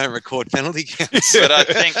why they don't record penalty counts. But I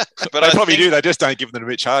think, they probably do. They just don't give them to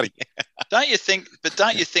Mitch Hardy. Don't you think? But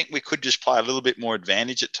don't you think we could just play a little bit more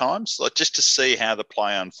advantage at times, like just to see how the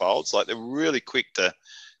play unfolds? Like they're really quick to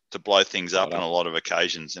blow things up on a lot of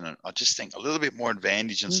occasions. And I just think a little bit more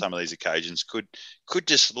advantage on some of these occasions could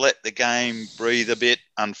just let the game breathe a bit,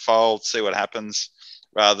 unfold, see what happens,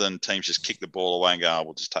 rather than teams just kick the ball away and go,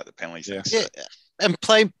 we'll just take the penalties. Yeah. And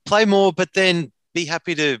play more, but then be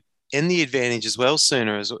happy to end the advantage as well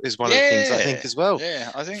sooner is one of the things I think as well. Yeah,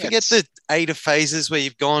 I think forget the 8 of phases where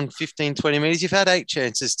you've gone 15, 20 metres. You've had 8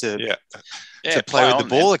 chances to play with the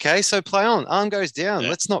ball. Man. Okay, so play on. Arm goes down.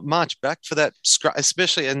 Let's not march back for that,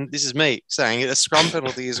 especially, and this is me saying it, a scrum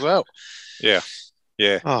penalty as well. Yeah.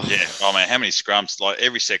 Oh man, how many scrums? Like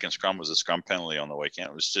every second scrum was a scrum penalty on the weekend.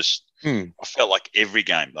 It was just, I felt like every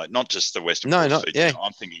game, like not just the Western. I'm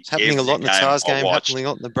thinking it's happening a lot in the Tars game, happening a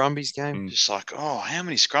lot in the Brumbies game. Just like, how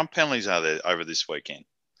many scrum penalties are there over this weekend?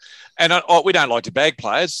 And we don't like to bag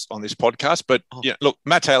players on this podcast, but look,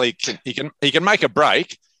 Matt Haley he can make a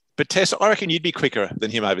break, but Tess, I reckon you'd be quicker than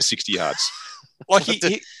him over 60 yards. Like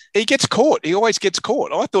he gets caught. He always gets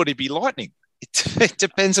caught. I thought he'd be lightning. It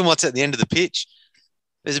depends on what's at the end of the pitch.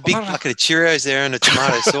 There's a big bucket of Cheerios there and a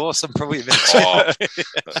tomato sauce. I'm probably about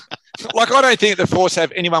Like, I don't think the Force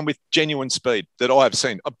have anyone with genuine speed that I have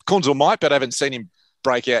seen. Kunzel might, but I haven't seen him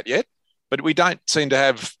break out yet. But we don't seem to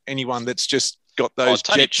have anyone that's just got those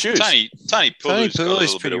jet shoes. Tony Pulu's got a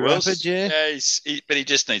little pretty bit of rapid, but he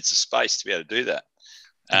just needs the space to be able to do that.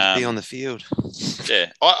 Be on the field.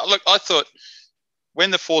 Yeah. I thought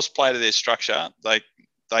when the Force play to their structure, they'll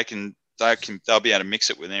be able to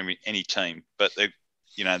mix it with any team. But they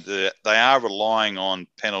are relying on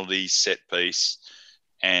penalties, set piece,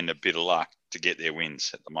 and a bit of luck to get their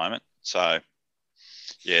wins at the moment. So,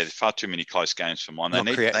 there's far too many close games for mine. They're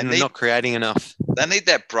not creating enough. They need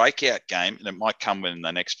that breakout game, and it might come when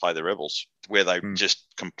they next play the Rebels, where they just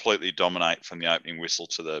completely dominate from the opening whistle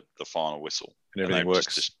to the final whistle. And everything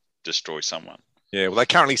works. Just destroy someone. Yeah, well, they're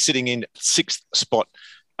currently sitting in 6th spot.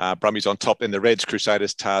 Brumbies on top, then the Reds,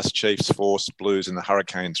 Crusaders, Tars, Chiefs, Force, Blues, and the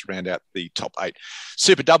Hurricanes round out the top 8.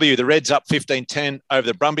 Super W, the Reds up 15-10 over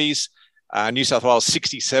the Brumbies. New South Wales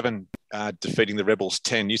 67 defeating the Rebels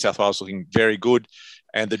 10. New South Wales looking very good.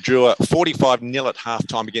 And the Drua 45-0 at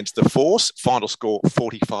halftime against the Force. Final score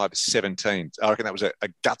 45-17. I reckon that was a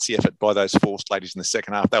gutsy effort by those Force ladies in the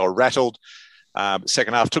second half. They were rattled.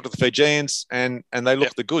 Second half took to the Fijians and they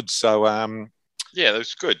looked the goods. So, that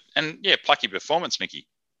was good. And, plucky performance, Mickey.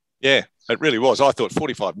 Yeah, it really was. I thought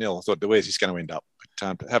 45-0. I thought, where's this going to end up?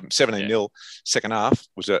 have them 17-0 second half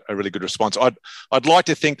was a really good response. I'd like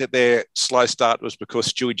to think that their slow start was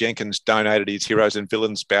because Stewie Jenkins donated his Heroes and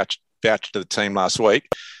Villains voucher to the team last week,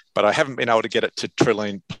 but I haven't been able to get it to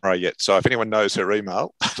Trilene Pro yet. So if anyone knows her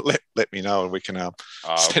email, let me know and we can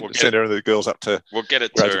send her and the girls up to. We'll get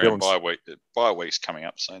it to her in bye week's coming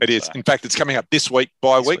up soon. It is. In fact, it's coming up this week,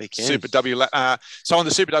 Super W. So on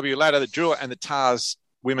the Super W ladder, the Drua and the Tars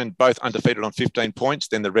women both undefeated on 15 points.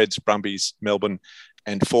 Then the Reds, Brumbies, Melbourne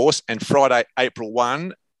and Force. And Friday, April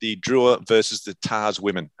 1, the Drua versus the Tars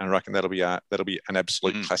women. And I reckon that'll be an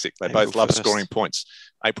absolute classic. They both love scoring points.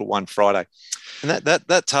 April 1, Friday. And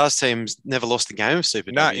that Tars team's never lost a game of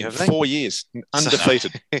Super W, in 4 years,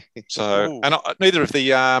 undefeated. And neither of the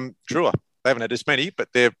Drua. They haven't had as many, but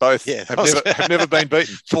they're both have never been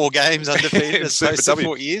beaten. 4 games undefeated in Super W.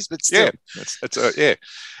 4 years, but still. Yeah,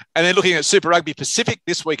 And then looking at Super Rugby Pacific,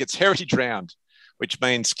 this week it's Heritage Round, which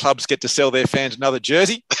means clubs get to sell their fans another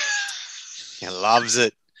jersey. He loves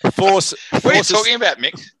it. What are you talking about,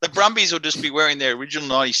 Mick? The Brumbies will just be wearing their original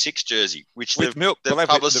 96 jersey, which they've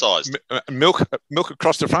publicised. Milk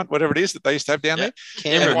across the front, whatever it is that they used to have down there.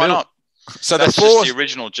 Yeah, why not? So that's just the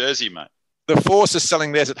original jersey, mate. The Force is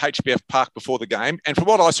selling theirs at HBF Park before the game. And from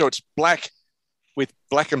what I saw, it's black with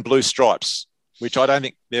black and blue stripes, which I don't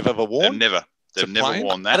think they've ever worn. They've never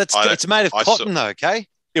worn that. But it's made of cotton, though, okay?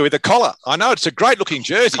 Yeah, with a collar. I know, it's a great-looking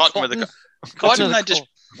jersey.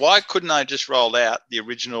 Why couldn't they just roll out the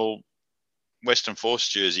original Western Force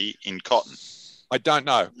jersey in cotton? I don't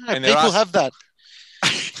know. No, and people have that.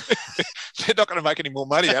 They're not going to make any more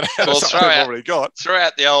money out of it. Something they've already got. Throw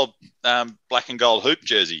out the old black and gold hoop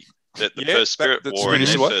jersey that the First Spirit wore in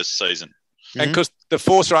their first season. And because the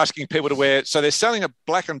Force are asking people to wear, so they're selling a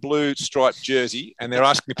black and blue striped jersey, and they're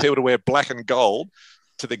asking people to wear black and gold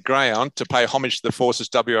to the ground to pay homage to the Force's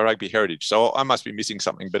WA Rugby heritage. So I must be missing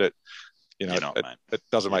something, but it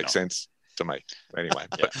doesn't make sense to me. Anyway,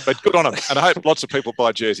 but good on them. And I hope lots of people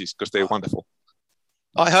buy jerseys because they're wonderful.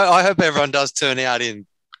 I hope everyone does turn out in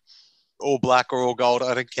all black or all gold.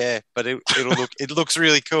 I don't care, but it looks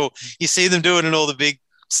really cool. You see them do it in all the big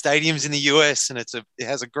stadiums in the US, and it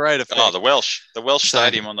has a great effect. Oh, the Welsh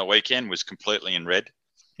stadium on the weekend was completely in red.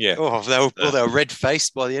 Yeah. Oh, they were red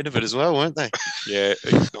faced by the end of it as well, weren't they? Yeah,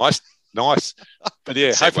 nice. But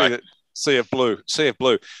yeah, hopefully sea of blue.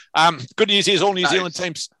 Good news is all New Zealand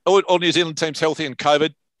teams healthy and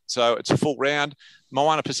COVID, so it's a full round.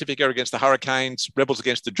 Moana Pacific are against the Hurricanes, Rebels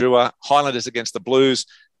against the Drua, Highlanders against the Blues,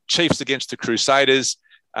 Chiefs against the Crusaders,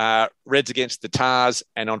 Reds against the Tars,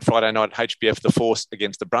 and on Friday night at HBF, the Force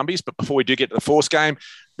against the Brumbies. But before we do get to the Force game,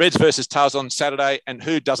 Reds versus Tars on Saturday, and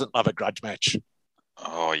who doesn't love a grudge match?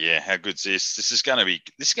 Oh yeah, how good's this? This is going to be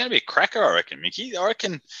a cracker, I reckon, Mickey. I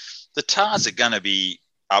reckon the Tars are going to be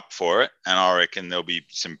up for it, and I reckon there'll be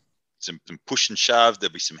some push and shove.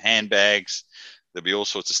 There'll be some handbags. There'll be all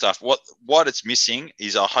sorts of stuff. What it's missing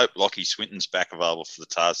is I hope Lockie Swinton's back available for the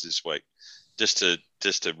Tars this week, just to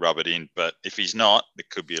rub it in. But if he's not, it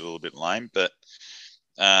could be a little bit lame. But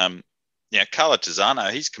Carlo Tizzano,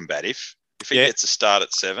 he's combative. If he gets a start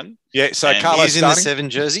at 7, so Carlo's in the 7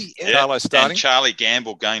 jersey. Carlo's starting, and Charlie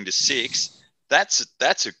Gamble going to 6. That's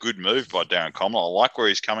a good move by Darren Commoner. I like where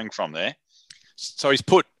he's coming from there. So he's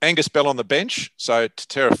put Angus Bell on the bench. So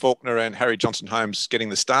Tara Faulkner and Harry Johnson-Holmes getting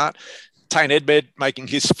the start. Tane Edmed making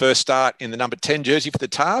his first start in the number 10 jersey for the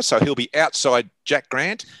Tars. So he'll be outside Jack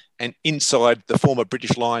Grant and inside the former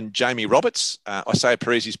British Lion Jamie Roberts. Isaiah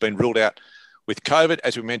Parisi's been ruled out with COVID.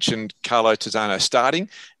 As we mentioned, Carlo Tizzano starting.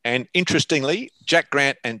 And interestingly, Jack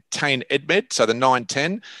Grant and Tane Edmed, so the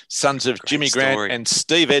 9-10, sons of Jimmy Grant and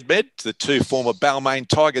Steve Edmed, the two former Balmain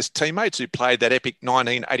Tigers teammates who played that epic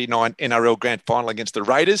 1989 NRL Grand Final against the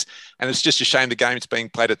Raiders. And it's just a shame the game's being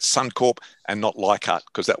played at Suncorp and not Leichhardt,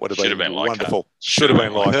 because that would have been wonderful. Should have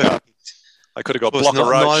been Leichhardt. They could have got Blocker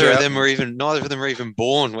Road. Neither of them were even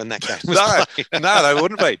born when that game was played. No, they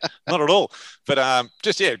wouldn't be. Not at all. But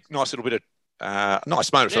nice little bit of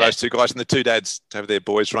nice moment for those two guys and the two dads to have their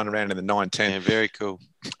boys run around in the 9-10. Yeah, very cool.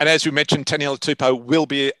 And as we mentioned, Taniela Tupou will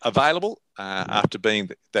be available after being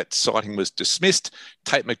that sighting was dismissed.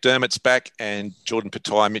 Tate McDermott's back, and Jordan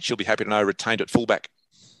Patai, Mitch, you'll be happy to know, retained at fullback.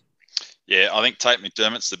 Yeah, I think Tate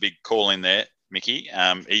McDermott's the big call in there, Mickey.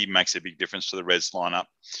 He makes a big difference to the Reds lineup.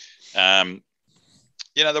 I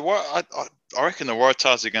reckon the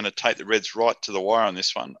Waratahs are going to take the Reds right to the wire on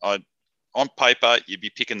this one. On paper, you'd be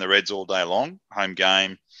picking the Reds all day long. Home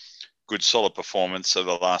game, good solid performance over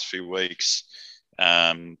the last few weeks,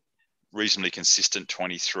 reasonably consistent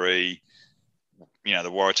 23. The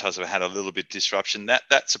Waratahs have had a little bit of disruption.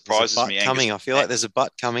 That surprises me. I feel like there's a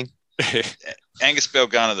butt coming. Angus Bell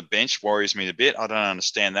going to the bench worries me a bit. I don't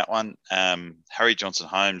understand that one. Harry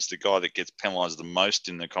Johnson-Holmes, the guy that gets penalised the most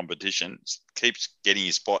in the competition, keeps getting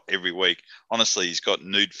his spot every week. Honestly, he's got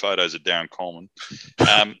nude photos of Darren Coleman.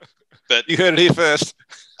 But You heard it here first.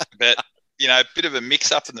 But, a bit of a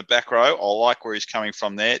mix-up in the back row. I like where he's coming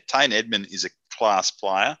from there. Tane Edmund is a class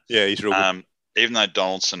player. Yeah, he's real good. Even though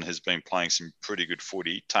Donaldson has been playing some pretty good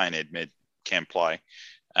footy, Tane Edmund can play.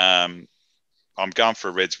 I'm going for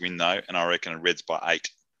a Reds win, though, and I reckon a Reds by 8.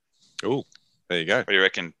 Oh, there you go. What do you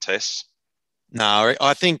reckon, Tess? No,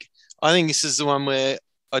 I think this is the one where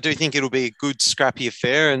I do think it'll be a good scrappy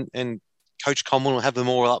affair, and Coach Coleman will have them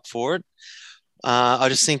all up for it. I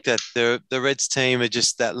just think that the Reds team are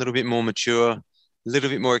just that little bit more mature, a little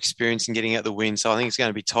bit more experienced in getting out the win. So I think it's going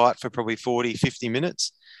to be tight for probably 40, 50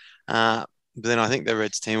 minutes. But then I think the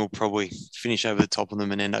Reds team will probably finish over the top of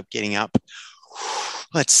them and end up getting up,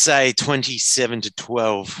 let's say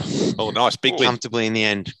 27-12. Oh, nice. Big win. Comfortably in the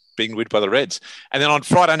end. Big win by the Reds. And then on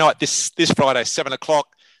Friday night, this Friday, 7 o'clock,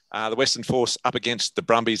 the Western Force up against the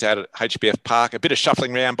Brumbies out at HBF Park. A bit of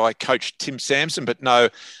shuffling around by Coach Tim Sampson, but no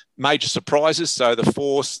major surprises. So the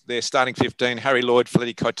Force, their starting 15, Harry Lloyd,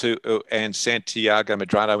 Feleti Kotu and Santiago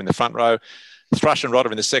Medrano in the front row. Thrush and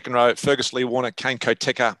Rodder in the second row. Fergus Lee Warner, Kane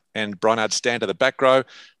Koteka and Bronard Stander the back row.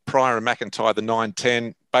 Pryor and McIntyre the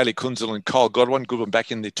 9-10. Bailey Kunzel and Kyle Godwin. Goodwin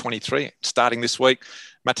back in the 23, starting this week.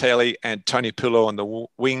 Mateli and Tony Pillow on the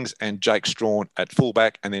wings and Jake Strawn at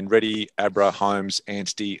fullback. And then Reddy, Abra, Holmes,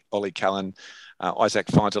 Anstey, Ollie Callan, Isaac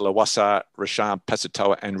Fainzala, Wassar, Rasham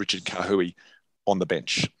Pasatoa and Richard Kahui on the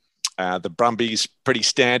bench. The Brumbies, pretty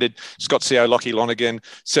standard. Scott Seo, Lockie Lonergan,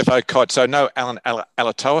 Sefo Kite. So no Alan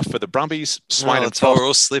Alatoa for the Brumbies. Swain and Frost.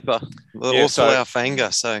 Or Slipper. Yeah, also our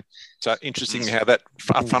Fanga. So interesting how that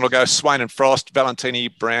up front will go. Swain and Frost, Valentini,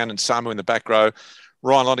 Brown and Samu in the back row.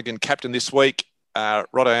 Ryan Lonergan, captain this week.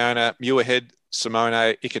 Rodiona, Muirhead,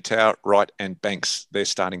 Simone, Ikatau, Wright and Banks. They're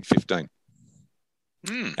starting 15.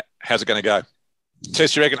 How's it going to go?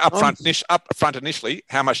 Tess, you reckon up front initially,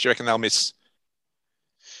 how much do you reckon they'll miss?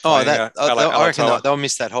 I reckon they'll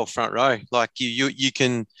miss that whole front row. Like you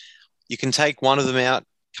can take one of them out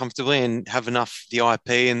comfortably and have enough the IP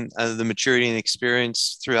and the maturity and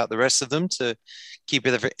experience throughout the rest of them to keep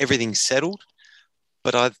everything settled.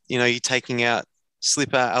 But you're taking out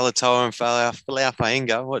Slipper, Alatoa, and Falau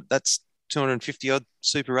Fainga. That's 250 odd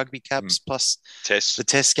Super Rugby caps plus the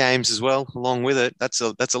test games as well, along with it. That's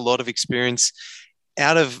a lot of experience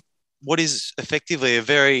out of what is effectively a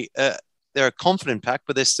very they're a confident pack,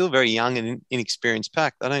 but they're still very young and inexperienced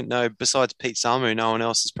pack. I don't know, besides Pete Samu, no one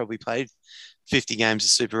else has probably played 50 games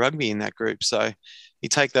of Super Rugby in that group. So you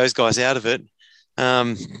take those guys out of it,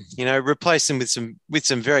 replace them with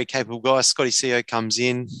some very capable guys. Scotty Seo comes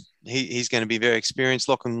in. He's going to be very experienced.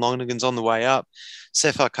 Lachlan Lonergan's on the way up.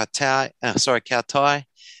 Sefa Kautai.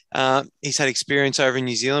 He's had experience over in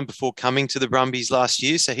New Zealand before coming to the Brumbies last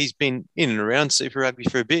year. So he's been in and around Super Rugby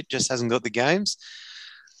for a bit, just hasn't got the games.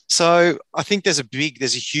 So I think there's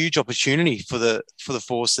a huge opportunity for the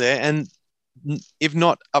Force there. And if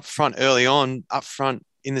not up front early on, up front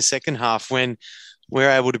in the second half, when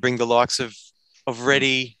we're able to bring the likes of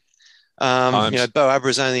Reddy, Bo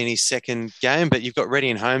Abra's only in his second game, but you've got Reddy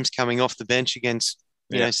and Holmes coming off the bench against,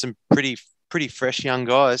 some pretty fresh young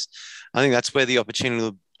guys. I think that's where the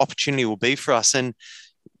opportunity will be for us. And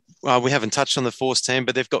we haven't touched on the Force team,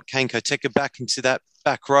 but they've got Kane Koteka back into that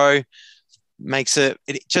back row.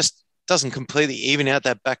 It just doesn't completely even out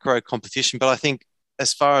that back row competition. But I think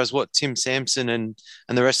as far as what Tim Sampson and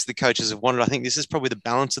the rest of the coaches have wanted, I think this is probably the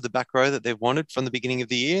balance of the back row that they've wanted from the beginning of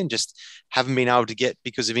the year and just haven't been able to get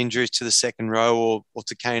because of injuries to the second row or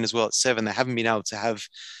to Kane as well at 7. They haven't been able to have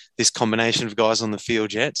this combination of guys on the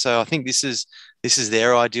field yet. So I think this is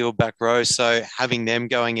their ideal back row. So having them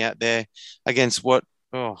going out there against what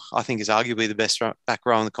I think is arguably the best back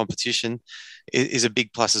row in the competition is a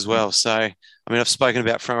big plus as well. So, I mean, I've spoken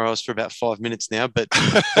about front rows for about 5 minutes now, but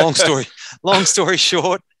long story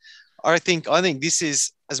short, I think this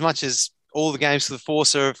is, as much as all the games for the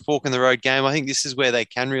Force are a fork in the road game, I think this is where they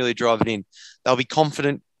can really drive it in. They'll be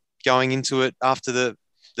confident going into it after the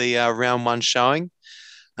round one showing.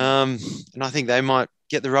 And I think they might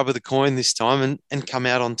get the rub of the coin this time and come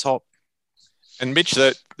out on top. And Mitch,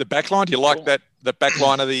 the back line, do you like that, the back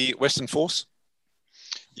line of the Western Force?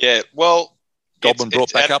 Yeah, well... Goblin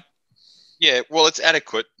brought back up? Yeah, well, it's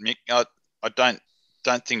adequate, Mick. I don't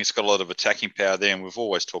think it's got a lot of attacking power there, and we've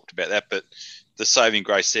always talked about that, but the saving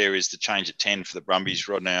grace there is the change at 10 for the Brumbies,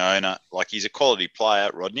 Rodney Iona. Like, he's a quality player,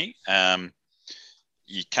 Rodney.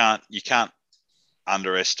 You can't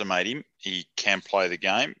underestimate him. He can play the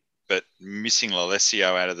game, but missing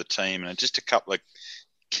Lalesio out of the team and just a couple of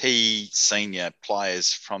key senior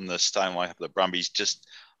players from the Stoneway of the Brumbies just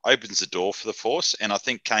opens the door for the Force. And I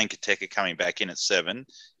think Kane Kateka coming back in at 7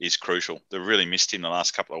 is crucial. They've really missed him the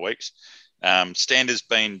last couple of weeks. Stander's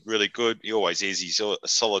been really good. He always is. He's a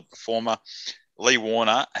solid performer. Lee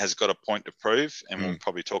Warner has got a point to prove, and we'll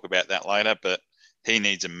probably talk about that later, but he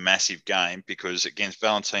needs a massive game because against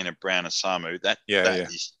Valentina, Brown and Samu, that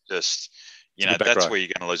is just, that's where you're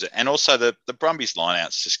going to lose it. And also the Brumbies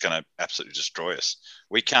line-out's just going to absolutely destroy us.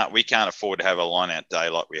 We can't afford to have a line-out day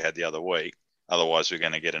like we had the other week. Otherwise, we're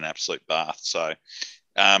going to get an absolute bath. So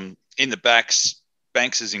in the backs,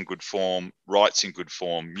 Banks is in good form. Wright's in good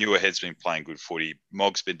form. Muirhead's been playing good footy.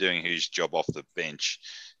 Mogg's been doing his job off the bench.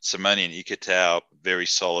 Simoni and Ikitau, very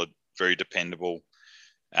solid, very dependable.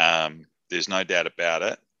 There's no doubt about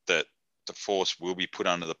it that the Force will be put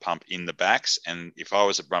under the pump in the backs. And if I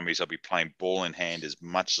was a Brumbies, I'd be playing ball in hand as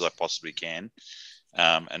much as I possibly can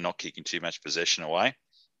and not kicking too much possession away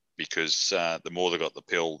because the more they've got the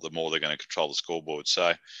pill, the more they're going to control the scoreboard.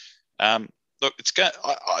 So, look,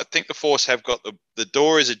 I think the Force have got the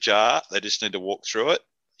door is ajar. They just need to walk through it.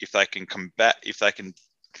 If they can combat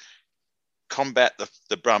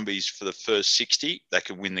the Brumbies for the first 60, they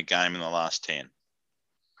can win the game in the last 10.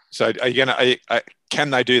 So are you going to? Can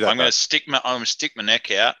they do that? I'm going to stick my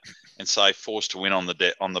neck out and say Force to win on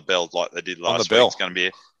the bell like they did last week.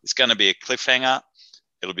 It's going to be a cliffhanger.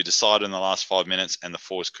 It'll be decided in the last 5 minutes, and the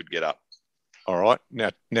Force could get up. All right.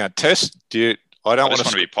 Now, Tess, I just want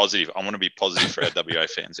to be positive. I want to be positive for our WA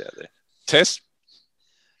fans out there. Tess?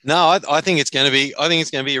 No, I think it's going to be. I think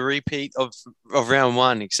it's going to be a repeat of round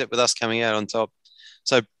 1, except with us coming out on top.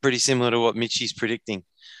 So pretty similar to what Mitchie's predicting.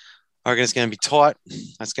 I reckon it's going to be tight.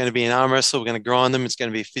 It's going to be an arm wrestle. We're going to grind them. It's going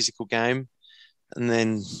to be a physical game, and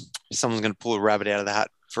then someone's going to pull a rabbit out of the hat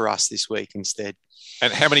for us this week instead.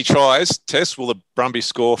 And how many tries, Tess, will the Brumbies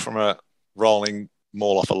score from a rolling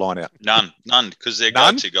maul off a line out? None, because they're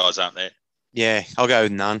go-to guys, aren't they? Yeah, I'll go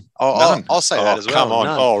with none. I'll say that as well. Come on.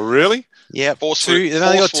 None. Oh, really? Yeah. They've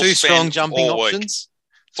only got 2 strong jumping options.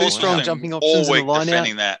 2 strong jumping options in the line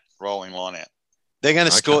defending that rolling line out. They're going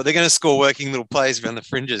to score. They're going to score working little plays around the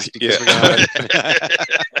fringes. Yeah.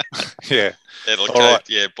 Yeah. It'll go. Right.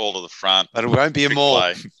 Yeah, ball to the front. But it won't be a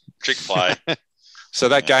maul. Trick play. So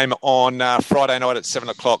that game on Friday night at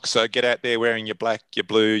 7:00. So get out there wearing your black, your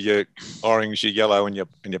blue, your orange, your yellow, and your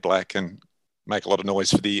black, and make a lot of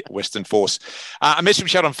noise for the Western Force. A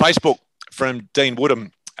message out on Facebook from Dean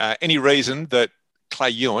Woodham. Any reason that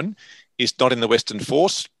Clay Ewan is not in the Western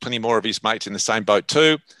Force? Plenty more of his mates in the same boat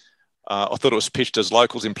too. I thought it was pitched as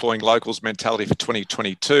locals, employing locals mentality for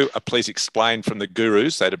 2022. Please explain from the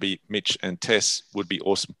gurus. That'd be Mitch and Tess. Would be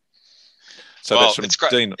awesome. So that's from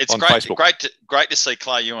Dean on Facebook. Great to see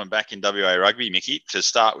Clay Ewan back in WA rugby, Mickey, to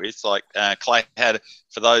start with. Like Clay had,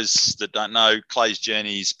 for those that don't know, Clay's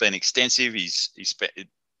journey's been extensive. He's spent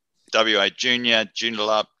WA Junior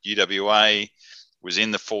up, UWA, was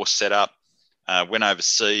in the Force setup, went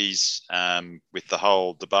overseas with the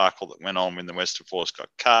whole debacle that went on when the Western Force got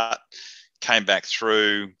cut, came back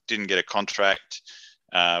through, didn't get a contract,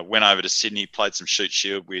 went over to Sydney, played some shoot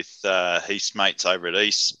shield with Heath's mates over at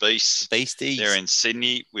Beasties. They're in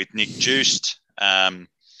Sydney with Nick Juiced.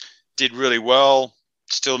 Did really well,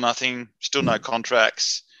 still no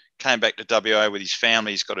contracts. Came back to WA with his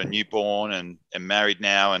family. He's got a newborn and married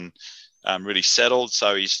now and really settled.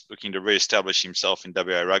 So he's looking to re-establish himself in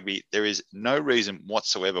WA rugby. There is no reason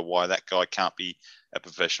whatsoever why that guy can't be a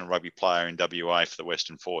professional rugby player in WA for the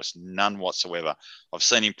Western Force. None whatsoever. I've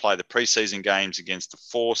seen him play the preseason games against the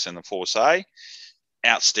Force and the Force A.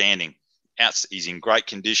 Outstanding. He's in great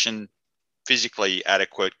condition, physically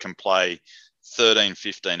adequate, can play 13,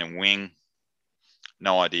 15 and wing.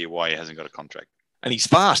 No idea why he hasn't got a contract. And he's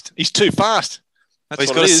fast. He's too fast.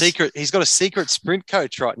 He's got a secret sprint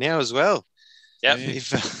coach right now as well. Yep.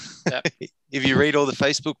 If you read all the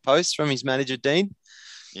Facebook posts from his manager, Dean.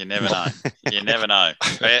 You never know.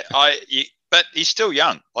 But he's still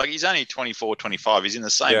young. Like he's only 24, 25. He's in the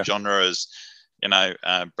same genre as,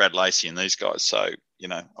 Brad Lacey and these guys. So,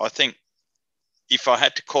 I think if I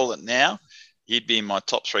had to call it now, he'd be in my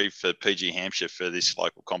top 3 for PG Hampshire for this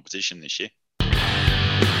local competition this year.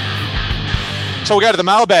 So we'll go to the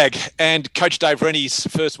mailbag, and Coach Dave Rennie's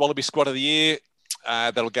first Wallaby squad of the year.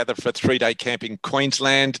 That'll gather for a 3-day camp in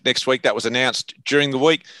Queensland next week. That was announced during the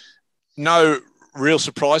week. No real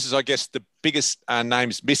surprises. I guess the biggest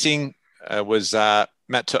names missing was Matt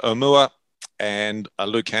Tu'umua and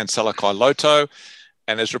Lukan Salakai-Loto.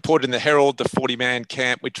 And as reported in the Herald, the 40-man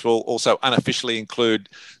camp, which will also unofficially include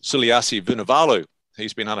Suliasi Vunivalu.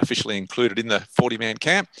 He's been unofficially included in the 40-man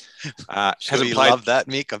camp. Love that,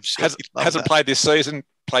 Mick. I'm sure hasn't played this season.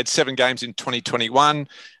 played 7 games in 2021.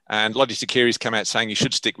 And Lottie Sakiri's come out saying he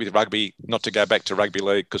should stick with rugby, not to go back to rugby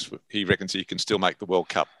league, because he reckons he can still make the World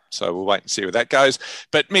Cup. So we'll wait and see where that goes.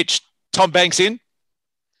 But Mitch, Tom Banks in?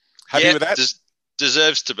 Happy with that?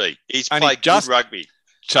 Deserves to be. He's played good rugby.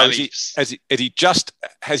 So has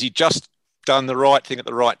he just done the right thing at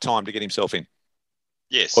the right time to get himself in?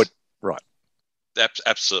 Yes. Right.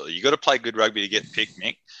 Absolutely. You've got to play good rugby to get picked,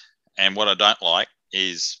 Mick. And what I don't like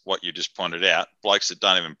is what you just pointed out. Blokes that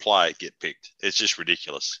don't even play get picked. It's just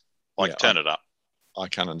ridiculous. Turn it up. I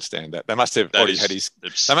can't understand that. They must have had his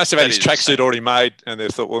tracksuit already made, and they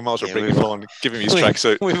thought, well, we might as well bring him on, give him his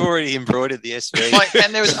tracksuit. We've already embroidered the SV.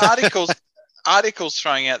 And there was articles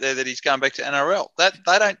throwing out there that he's going back to NRL. That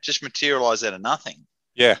they don't just materialise out of nothing.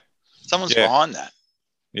 Yeah, someone's behind that.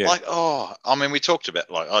 Yeah. We talked about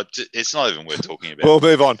it's not even worth talking about. We'll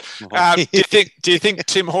move on. Do you think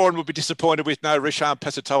Tim Horan would be disappointed with no Richard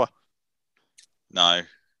Pasatoa? No, I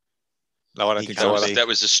don't think so. That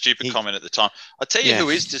was a stupid comment at the time. I'll tell you who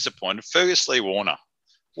is disappointed: Fergus Lee Warner.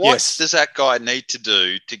 What does that guy need to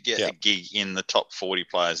do to get a gig in the top 40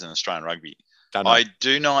 players in Australian rugby? I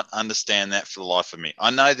do not understand that for the life of me.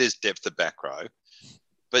 I know there's depth of back row,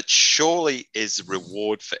 but surely as a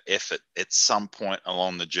reward for effort at some point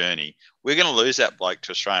along the journey, we're going to lose that bloke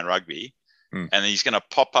to Australian rugby, and he's going to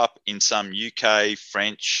pop up in some UK,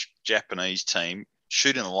 French, Japanese team,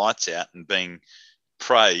 shooting the lights out and being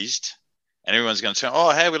praised, and everyone's going to say,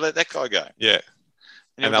 how we let that guy go? Yeah.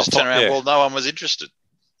 And they'll just turn around, well, no one was interested.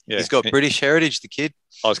 Yeah. He's got British heritage, the kid.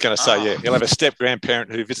 I was going to say, he'll have a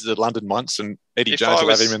step-grandparent who visited London once, and Eddie Jones will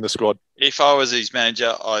have him in the squad. If I was his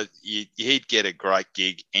manager, he'd get a great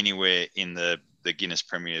gig anywhere in the Guinness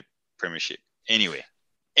Premiership. Anywhere.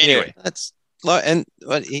 Yeah, that's and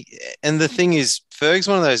the thing is, Ferg's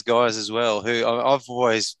one of those guys as well who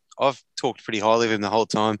I've talked pretty highly of him the whole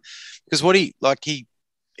time, because what he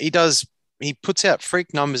does. He puts out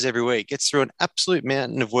freak numbers every week, gets through an absolute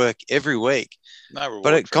mountain of work every week.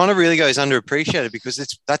 But it kind of really goes underappreciated because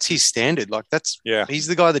that's his standard. He's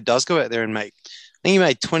the guy that does go out there and make. I think he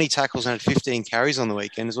made 20 tackles and had 15 carries on the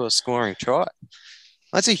weekend as well as scoring a try.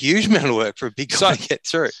 That's a huge amount of work for a big guy to get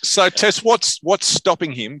through. So, Tess, what's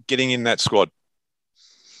stopping him getting in that squad?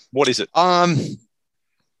 What is it?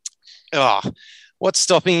 What's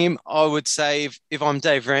stopping him? I would say if I'm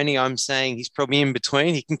Dave Rennie, I'm saying he's probably in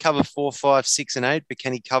between. He can cover 4, 5, 6, and 8, but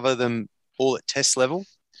can he cover them all at test level?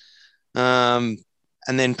 And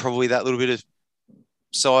then probably that little bit of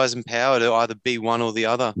size and power to either be one or the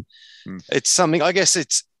other. It's something. I guess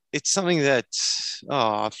it's something that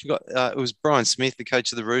I forgot. It was Brian Smith, the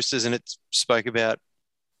coach of the Roosters, and it spoke about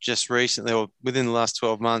just recently or within the last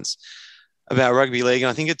 12 months about rugby league,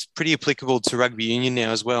 and I think it's pretty applicable to rugby union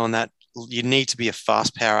now as well. And that you need to be a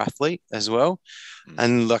fast power athlete as well.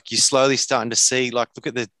 And you're slowly starting to see, look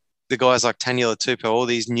at the guys like Taniela Tupou, all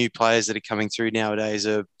these new players that are coming through nowadays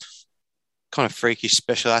are kind of freakish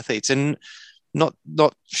special athletes, and not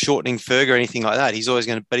shortening Ferg or anything like that. He's always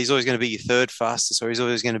going to be your third fastest, or he's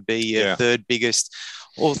always going to be your third biggest,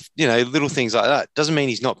 or, little things like that. Doesn't mean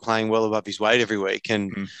he's not playing well above his weight every week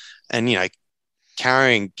and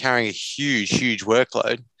carrying a huge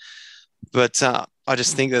workload. But I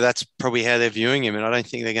just think that's probably how they're viewing him, and I don't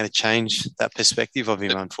think they're going to change that perspective of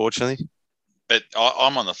him, unfortunately. But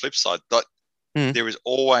I'm on the flip side. There is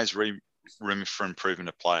always room for improvement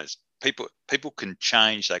of players. People can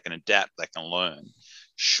change, they can adapt, they can learn.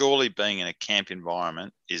 Surely being in a camp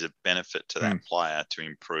environment is a benefit to that player to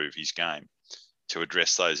improve his game, to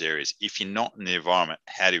address those areas. If you're not in the environment,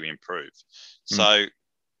 how do you improve? So,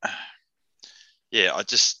 I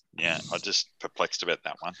just perplexed about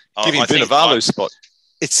that one. Give him Vunivalu's spot.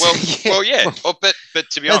 But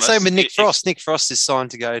to be honest, same with Nick Frost. Nick Frost is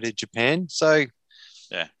signed to go to Japan, so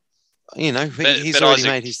he's already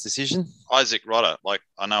made his decision. Isaac Rodder,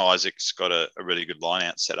 I know Isaac's got a really good line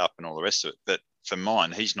out set up and all the rest of it, but for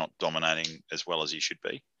mine, he's not dominating as well as he should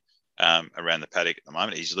be around the paddock at the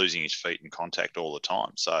moment. He's losing his feet in contact all the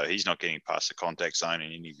time, so he's not getting past the contact zone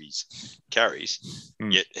in any of his carries.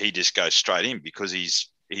 Yet he just goes straight in because he's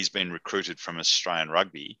been recruited from Australian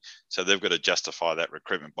rugby, so they've got to justify that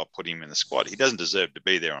recruitment by putting him in the squad. He doesn't deserve to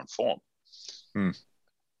be there on form. And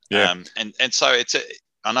so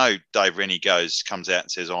I know Dave Rennie comes out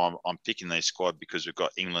and says, I'm picking this squad because we've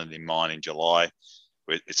got England in mind in July.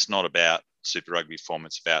 It's not about Super Rugby form.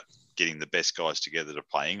 It's about getting the best guys together to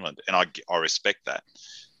play England. And I respect that.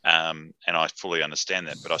 And I fully understand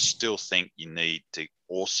that. But I still think you need to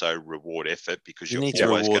also reward effort, because you're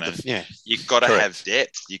always going to you've got to have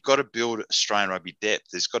depth. You've got to build Australian rugby depth.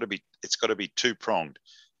 It's got to be two-pronged.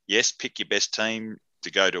 Yes, pick your best team,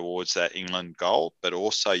 to go towards that England goal, but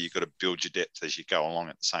also you've got to build your depth as you go along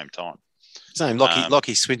at the same time. Same,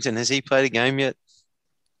 Lockie Swinton. Has he played a game yet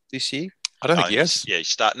this year? I don't think he has. Yeah, he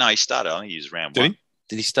started. I think he was round one.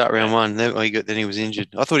 Did he start round one? Then he was injured.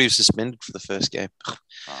 I thought he was suspended for the first game.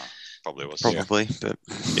 Probably was. Probably, but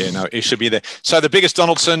no, he should be there. So the biggest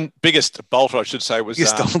bolter, I should say, was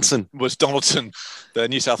Donaldson. Was Donaldson, the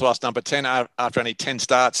New South Wales number 10, after only 10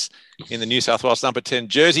 starts in the New South Wales number 10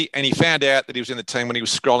 jersey, and he found out that he was in the team when he was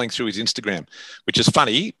scrolling through his Instagram, which is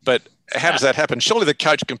funny. But how does that happen? Surely the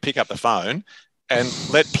coach can pick up the phone and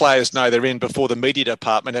let players know they're in before the media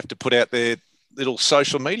department have to put out their little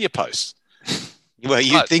social media posts. Well,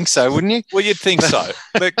 you'd think so, wouldn't you? Well, you'd think so.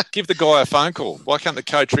 But give the guy a phone call. Why can't the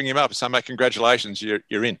coach ring him up and say, mate, congratulations,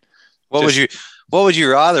 you're in? What would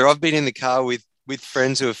you rather? I've been in the car with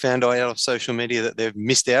friends who have found out on social media that they've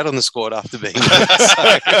missed out on the squad after being there.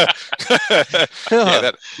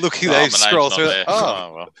 They've scrolled through it.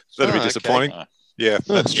 That'd be disappointing. Okay. Yeah,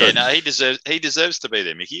 that's true. Yeah, no, he deserves to be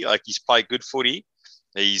there, Mickey. Like, he's played good footy.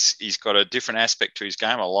 He's got a different aspect to his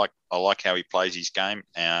game. I like how he plays his game.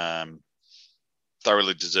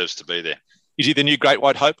 Thoroughly deserves to be there. Is he the new great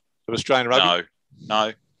white hope of Australian rugby?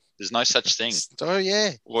 No. There's no such thing. Oh,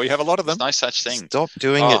 yeah. Well, you have a lot of them. There's no such thing. Stop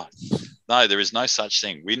doing it. No, there is no such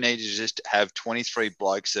thing. We need to just have 23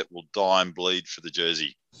 blokes that will die and bleed for the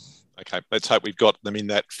jersey. Okay, let's hope we've got them in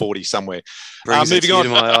that 40 somewhere. Brings a tear to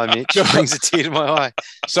my eye, Mitch. Brings a tear to my eye.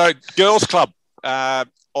 So, Girls Club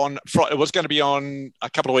on Friday, it was going to be on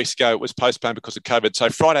a couple of weeks ago. It was postponed because of COVID. So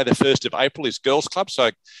Friday, the 1st of April is Girls Club.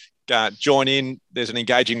 So join in. There's an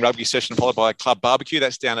engaging rugby session followed by a club barbecue.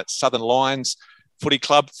 That's down at Southern Lions Footy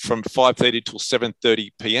Club from 5:30 till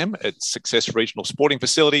 7:30 p.m. at Success Regional Sporting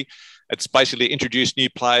Facility. It's basically introduce new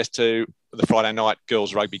players to the Friday night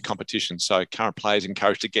girls rugby competition. So current players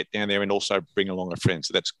encouraged to get down there and also bring along a friend.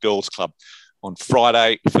 So that's Girls Club on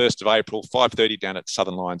Friday, 1st of April, 5:30 down at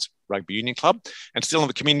Southern Lions Rugby Union Club. And still in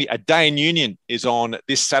the community, a day in union is on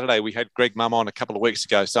this Saturday. We had Greg Mum on a couple of weeks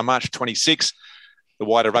ago. So March 26th, the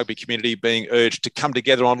wider rugby community being urged to come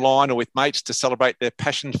together online or with mates to celebrate their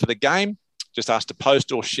passion for the game. Just asked to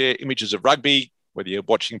post or share images of rugby, whether you're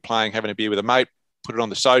watching, playing, having a beer with a mate, put it on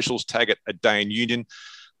the socials, tag it a day in union.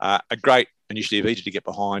 A great initiative, easy to get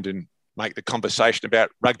behind and make the conversation about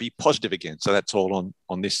rugby positive again. So that's all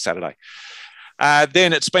on this Saturday.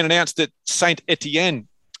 Then it's been announced that Saint Etienne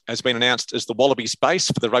has been announced as the Wallabies base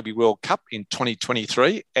for the Rugby World Cup in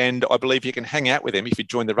 2023. And I believe you can hang out with them if you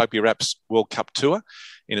join the Rugby Wrap's World Cup tour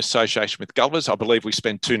in association with Gulliver's. I believe we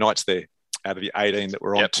spend 2 nights there out of the 18 that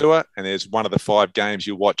were on tour. And there's one of the 5 games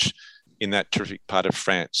you'll watch in that terrific part of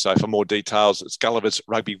France. So for more details, it's Gulliver's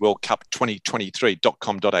Rugby World Cup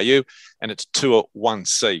 2023.com.au and it's Tour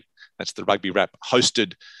 1C. That's the Rugby Wrap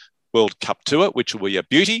hosted World Cup tour, which will be a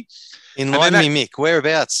beauty. Enlighten me, Mick.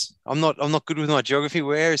 Whereabouts? I'm not good with my geography.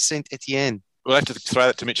 Where is Saint Etienne? We'll have to throw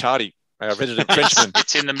that to Mitch Hardy, our resident Frenchman.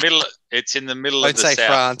 It's in the middle. It's in the middle Don't of the say south.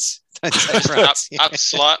 France. Don't say France. Up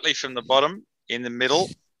slightly from the bottom, in the middle,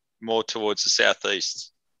 more towards the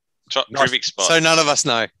southeast. Terrific spot. So none of us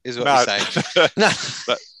know, is what we're saying. No.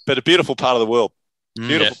 but a beautiful part of the world.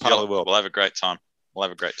 Beautiful part of the world. We'll have a great time.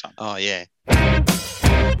 Oh, yeah.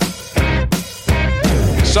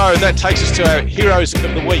 So that takes us to our Heroes of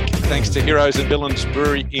the Week. Thanks to Heroes and Villains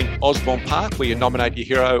Brewery in Osborne Park, where you nominate your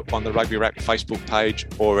hero on the Rugby Wrap Facebook page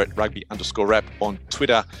or at rugby_wrap on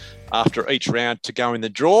Twitter after each round to go in the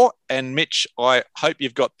draw. And Mitch, I hope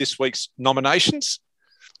you've got this week's nominations.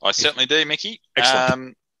 I certainly do, Mickey.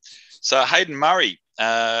 Excellent. So Hayden Murray,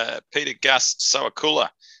 Peter Gus Sowakula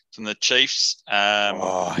from the Chiefs.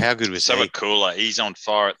 How good was he? Sowakula, he's on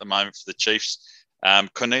fire at the moment for the Chiefs.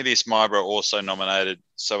 Cornelius Myborough also nominated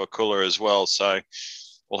Sowakula as well. So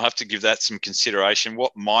we'll have to give that some consideration.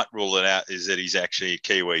 What might rule it out is that he's actually a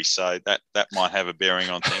Kiwi. So that might have a bearing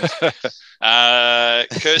on things.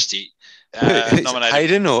 Kirsty nominated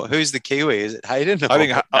Hayden, or who's the Kiwi? Is it Hayden? I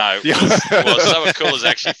think Sowakula's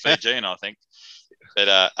actually Fijian, I think.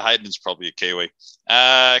 But Hayden's probably a Kiwi.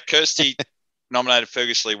 Kirsty nominated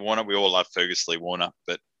Fergus Lee Warner. We all love Fergus Lee Warner,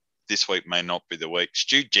 but this week may not be the week.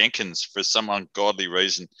 Stu Jenkins, for some ungodly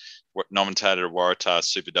reason, nominated a Waratah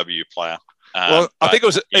Super W player. I think it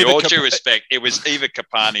was... In all due respect, it was Eva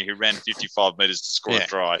Kapani who ran 55 metres to score a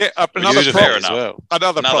try. Yeah, another prop as well.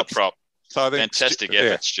 Another prop. So fantastic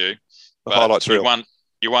effort, Stu. The highlight's real.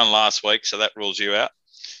 You won last week, so that rules you out.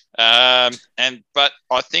 But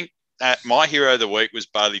I think my hero of the week was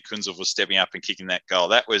Bailey Kunzel for stepping up and kicking that goal.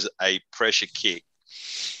 That was a pressure kick.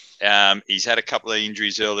 He's had a couple of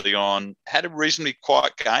injuries early on, had a reasonably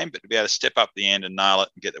quiet game, but to be able to step up the end and nail it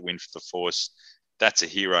and get the win for the Force, that's a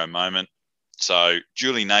hero moment. So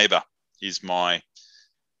Julie Neighbour is my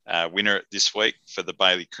winner this week for the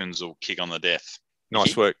Bailey Kunzel kick on the death.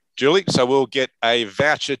 Nice work, Julie. So we'll get a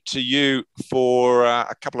voucher to you for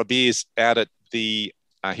a couple of beers out at the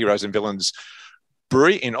Heroes and Villains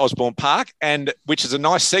Brewery in Osborne Park, and which is a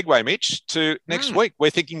nice segue, Mitch, to next week. We're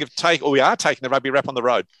thinking of we are taking the Rugby Wrap on the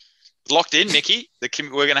road. Locked in, Mickey. We're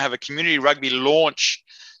going to have a community rugby launch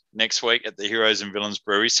next week at the Heroes and Villains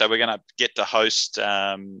Brewery. So we're going to get to host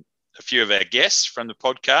a few of our guests from the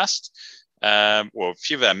podcast, a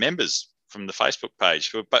few of our members from the Facebook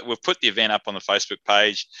page. But we've put the event up on the Facebook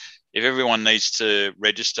page. If everyone needs to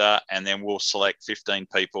register, and then we'll select 15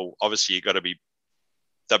 people. Obviously, you've got to be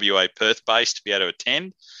WA Perth based to be able to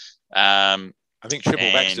attend. I think triple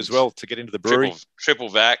vaxxed as well to get into the brewery. Triple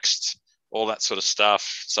vaxxed, all that sort of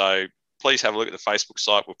stuff. So please have a look at the Facebook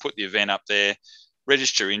site. We'll put the event up there.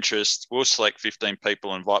 Register interest. We'll select 15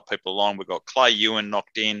 people, invite people along. We've got Clay Ewan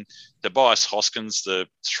knocked in, Tobias Hoskins, the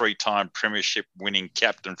 3-time premiership winning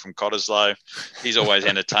captain from Cottesloe. He's always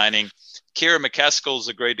entertaining. Kira McCaskill's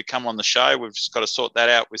agreed to come on the show. We've just got to sort that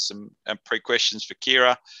out with some pre-questions for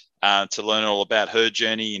Kira to learn all about her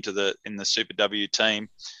journey in the Super W team.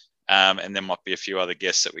 And there might be a few other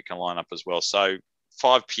guests that we can line up as well. So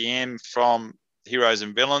 5 p.m. from Heroes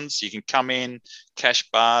and Villains. You can come in, cash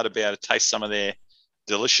bar, to be able to taste some of their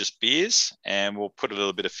delicious beers, and we'll put a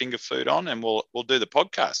little bit of finger food on, and we'll do the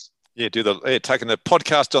podcast. Yeah, taking the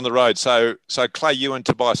podcast on the road. So Clay Ewan,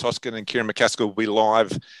 Tobias Hoskin, and Kieran McCaskill will be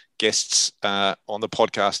live guests on the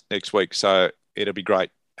podcast next week. So it'll be great.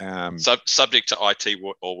 Subject to IT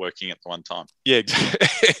all working at the one time. Yeah,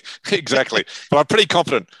 exactly. But I'm pretty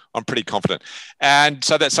confident. And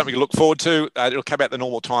so that's something to look forward to. It'll come out the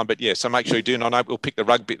normal time, but yeah, so make sure you do not know. We'll pick the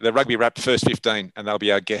Rugby Wrap first 15, and they'll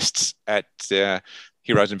be our guests at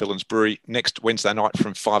Heroes and Villains Brewery next Wednesday night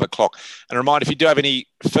from 5 o'clock. And a reminder, if you do have any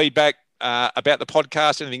feedback about the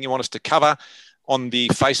podcast, anything you want us to cover, on the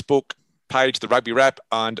Facebook page, the Rugby Wrap,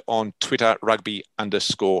 and on Twitter,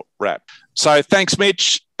 Rugby_Wrap. So thanks,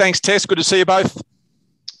 Mitch. Thanks, Tess. Good to see you both.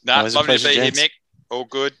 Lovely to be here, Mick. All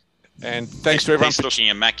good. And thanks to everyone. He's looking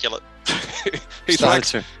immaculate.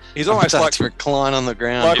 He's almost like to recline on the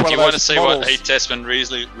ground. If you want to see what Heath Tessman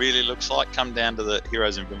really looks like, come down to the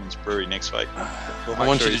Heroes and Villains Brewery next week. I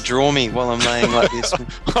want you to draw me while I'm laying like this. And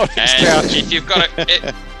if you've got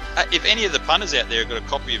if any of the punters out there have got a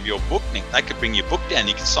copy of your book, Nick, they could bring your book down.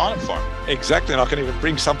 You can sign it for them. Exactly, and I can even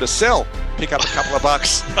bring some to sell. Pick up a couple of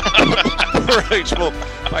bucks for each book.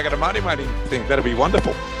 Make it a money thing. That'd be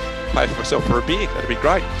wonderful. Pay for myself for a beer. That'd be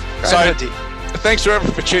great. So, thanks to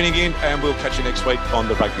everyone for tuning in, and we'll catch you next week on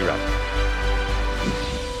the Rugby Wrap.